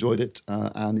 I really enjoyed it.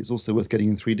 And it's also worth getting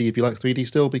in 3D if you like 3D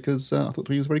still, because I thought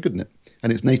 3D was very good in it.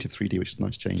 And it's native 3D, which is a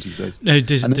nice change these days. Now,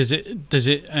 does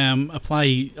it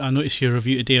apply? I noticed your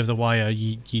review today of The Wire.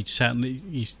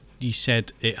 You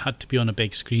said it had to be on a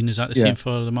big screen. Is that the same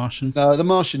for The Martian? No, The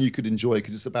Martian you could enjoy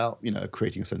because it's about,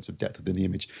 creating a sense of depth within the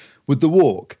image. With The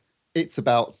Walk, it's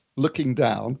about looking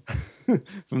down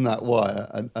from that wire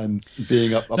and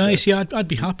being up no, there. You see, I'd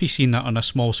be happy seeing that on a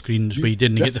small screen where you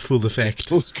didn't get the full effect.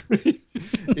 Full screen.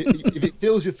 If it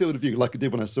fills your field of view, like it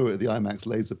did when I saw it at the IMAX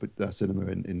Laser Cinema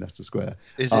in Leicester Square.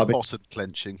 Is it bottom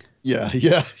clenching? Yeah.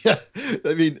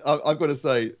 I mean, I've got to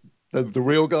say, the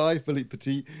real guy, Philippe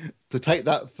Petit, to take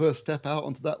that first step out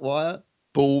onto that wire,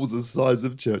 balls the size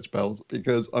of church bells,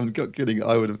 because I'm not kidding,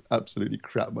 I would have absolutely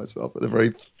crapped myself at the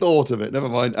very thought of it, never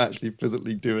mind actually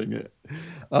physically doing it.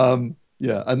 And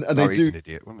they do. An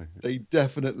idiot, wasn't he? They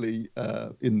definitely,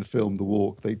 in the film The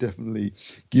Walk, they definitely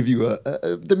give you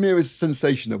the merest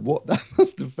sensation of what that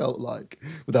must have felt like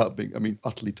without being,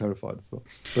 utterly terrified as well.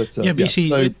 But you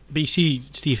see,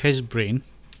 Steve, his brain.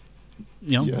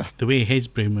 The way his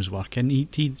brain was working,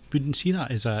 he wouldn't see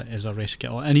that as a risk at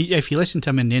all. And if you listen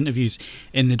to him in the interviews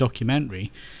in the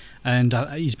documentary, and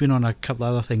he's been on a couple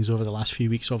of other things over the last few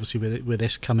weeks, obviously with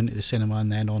this coming to the cinema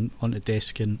and then onto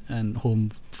disc and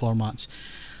home formats.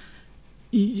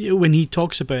 When he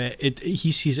talks about it,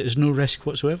 he sees it as no risk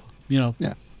whatsoever.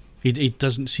 He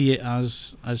doesn't see it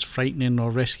as frightening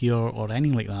or risky or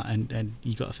anything like that. And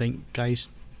you got to think, guys,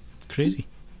 crazy.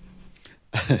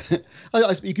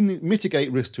 You can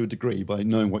mitigate risk to a degree by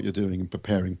knowing what you're doing and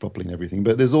preparing properly and everything,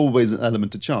 but there's always an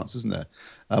element of chance, isn't there?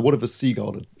 What if a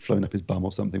seagull had flown up his bum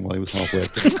or something while he was halfway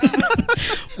across?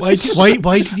 Why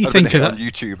did you think of that? On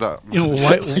YouTube, that.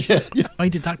 Why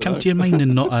did that come to your mind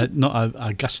and not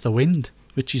a gust of wind,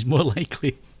 which is more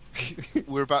likely?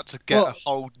 We're about to get a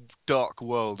whole dark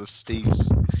world of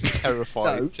Steve's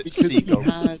terrified He seagull.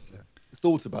 had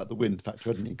thought about the wind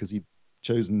factor, hadn't he? Because he'd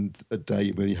chosen a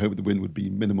day where he hoped the wind would be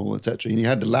minimal, etc. And he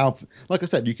had to allow for, like I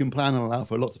said, you can plan and allow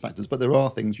for lots of factors, but there are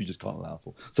things you just can't allow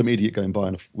for. Some idiot going by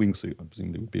in a wingsuit, I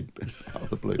presumably, would be out of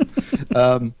the blue.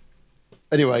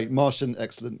 Anyway, Martian,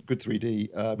 excellent, good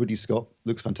 3D. Ridley Scott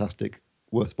looks fantastic,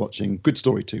 worth watching. Good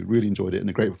story too, really enjoyed it, and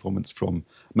a great performance from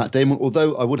Matt Damon.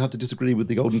 Although I would have to disagree with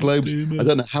the Golden Globes. I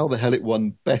don't know how the hell it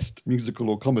won Best Musical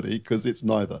or Comedy, because it's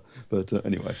neither. But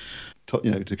anyway, to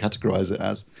categorise it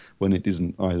as when it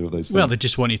isn't either of those things. Well, they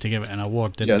just wanted to give it an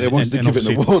award, didn't they? Yeah, they wanted to give it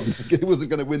an award. It wasn't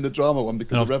going to win the drama one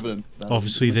because The Revenant.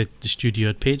 Obviously, the studio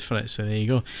had paid for it, so there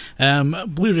you go.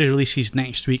 Blu-ray releases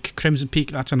next week. Crimson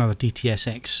Peak, that's another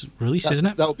DTSX release, isn't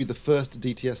it? That will be the first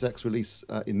DTSX release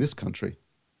in this country,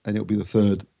 and it'll be the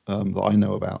third that I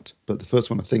know about. But the first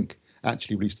one, I think,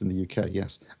 actually released in the UK,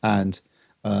 yes. And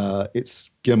it's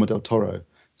Guillermo del Toro.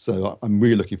 So I'm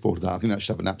really looking forward to that. I think that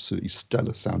should have an absolutely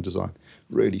stellar sound design.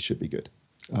 Really should be good.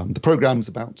 The programme's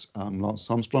about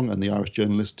Lance Armstrong and the Irish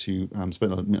journalist who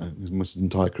spent almost his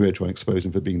entire career trying to expose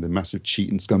him for being the massive cheat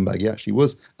and scumbag he actually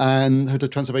was. And Hotel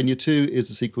Transylvania 2 is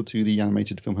the sequel to the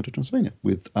animated film Hotel Transylvania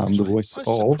with the voice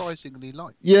of... surprisingly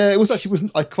like. Yeah, it was actually...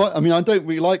 I don't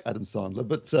really like Adam Sandler,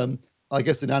 but I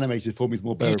guess in animated form he's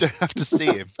more bearable. You don't have to see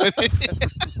him.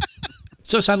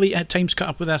 So sadly, time's cut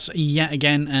up with us yet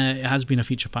again. It has been a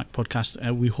feature-packed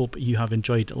podcast. We hope you have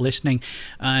enjoyed listening.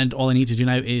 And all I need to do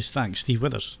now is thank Steve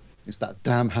Withers. It's that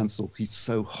damn Hansel. He's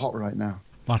so hot right now.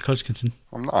 Mark Hodgkinson.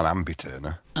 I'm not an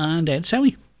ambi-turner. And Ed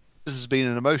Selly. This has been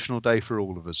an emotional day for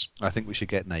all of us. I think we should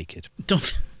get naked.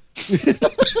 Don't...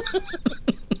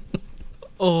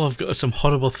 Oh, I've got some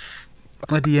horrible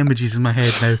bloody images in my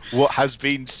head now. What has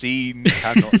been seen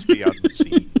cannot be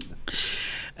unseen.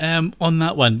 On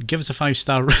that one, give us a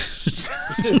 5-star.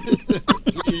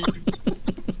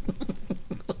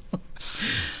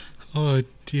 Oh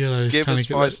dear! I was Give trying us to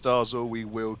get 5 that. stars or we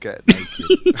will get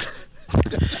naked.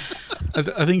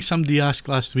 I think somebody asked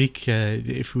last week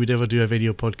if we would ever do a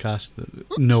video podcast.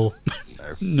 No,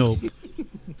 no.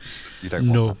 You don't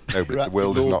want that. No, but the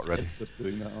world is not ready. Just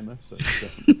doing that on there. So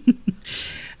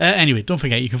Anyway, don't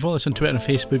forget you can follow us on Twitter and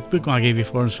Facebook, Bookmark AV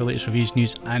forums for latest reviews,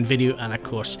 news and video, and of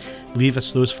course leave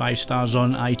us those 5 stars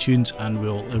on iTunes and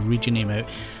we'll read your name out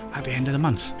at the end of the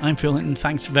month. I'm Phil Linton,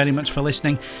 thanks very much for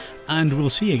listening, and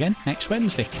we'll see you again next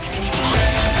Wednesday.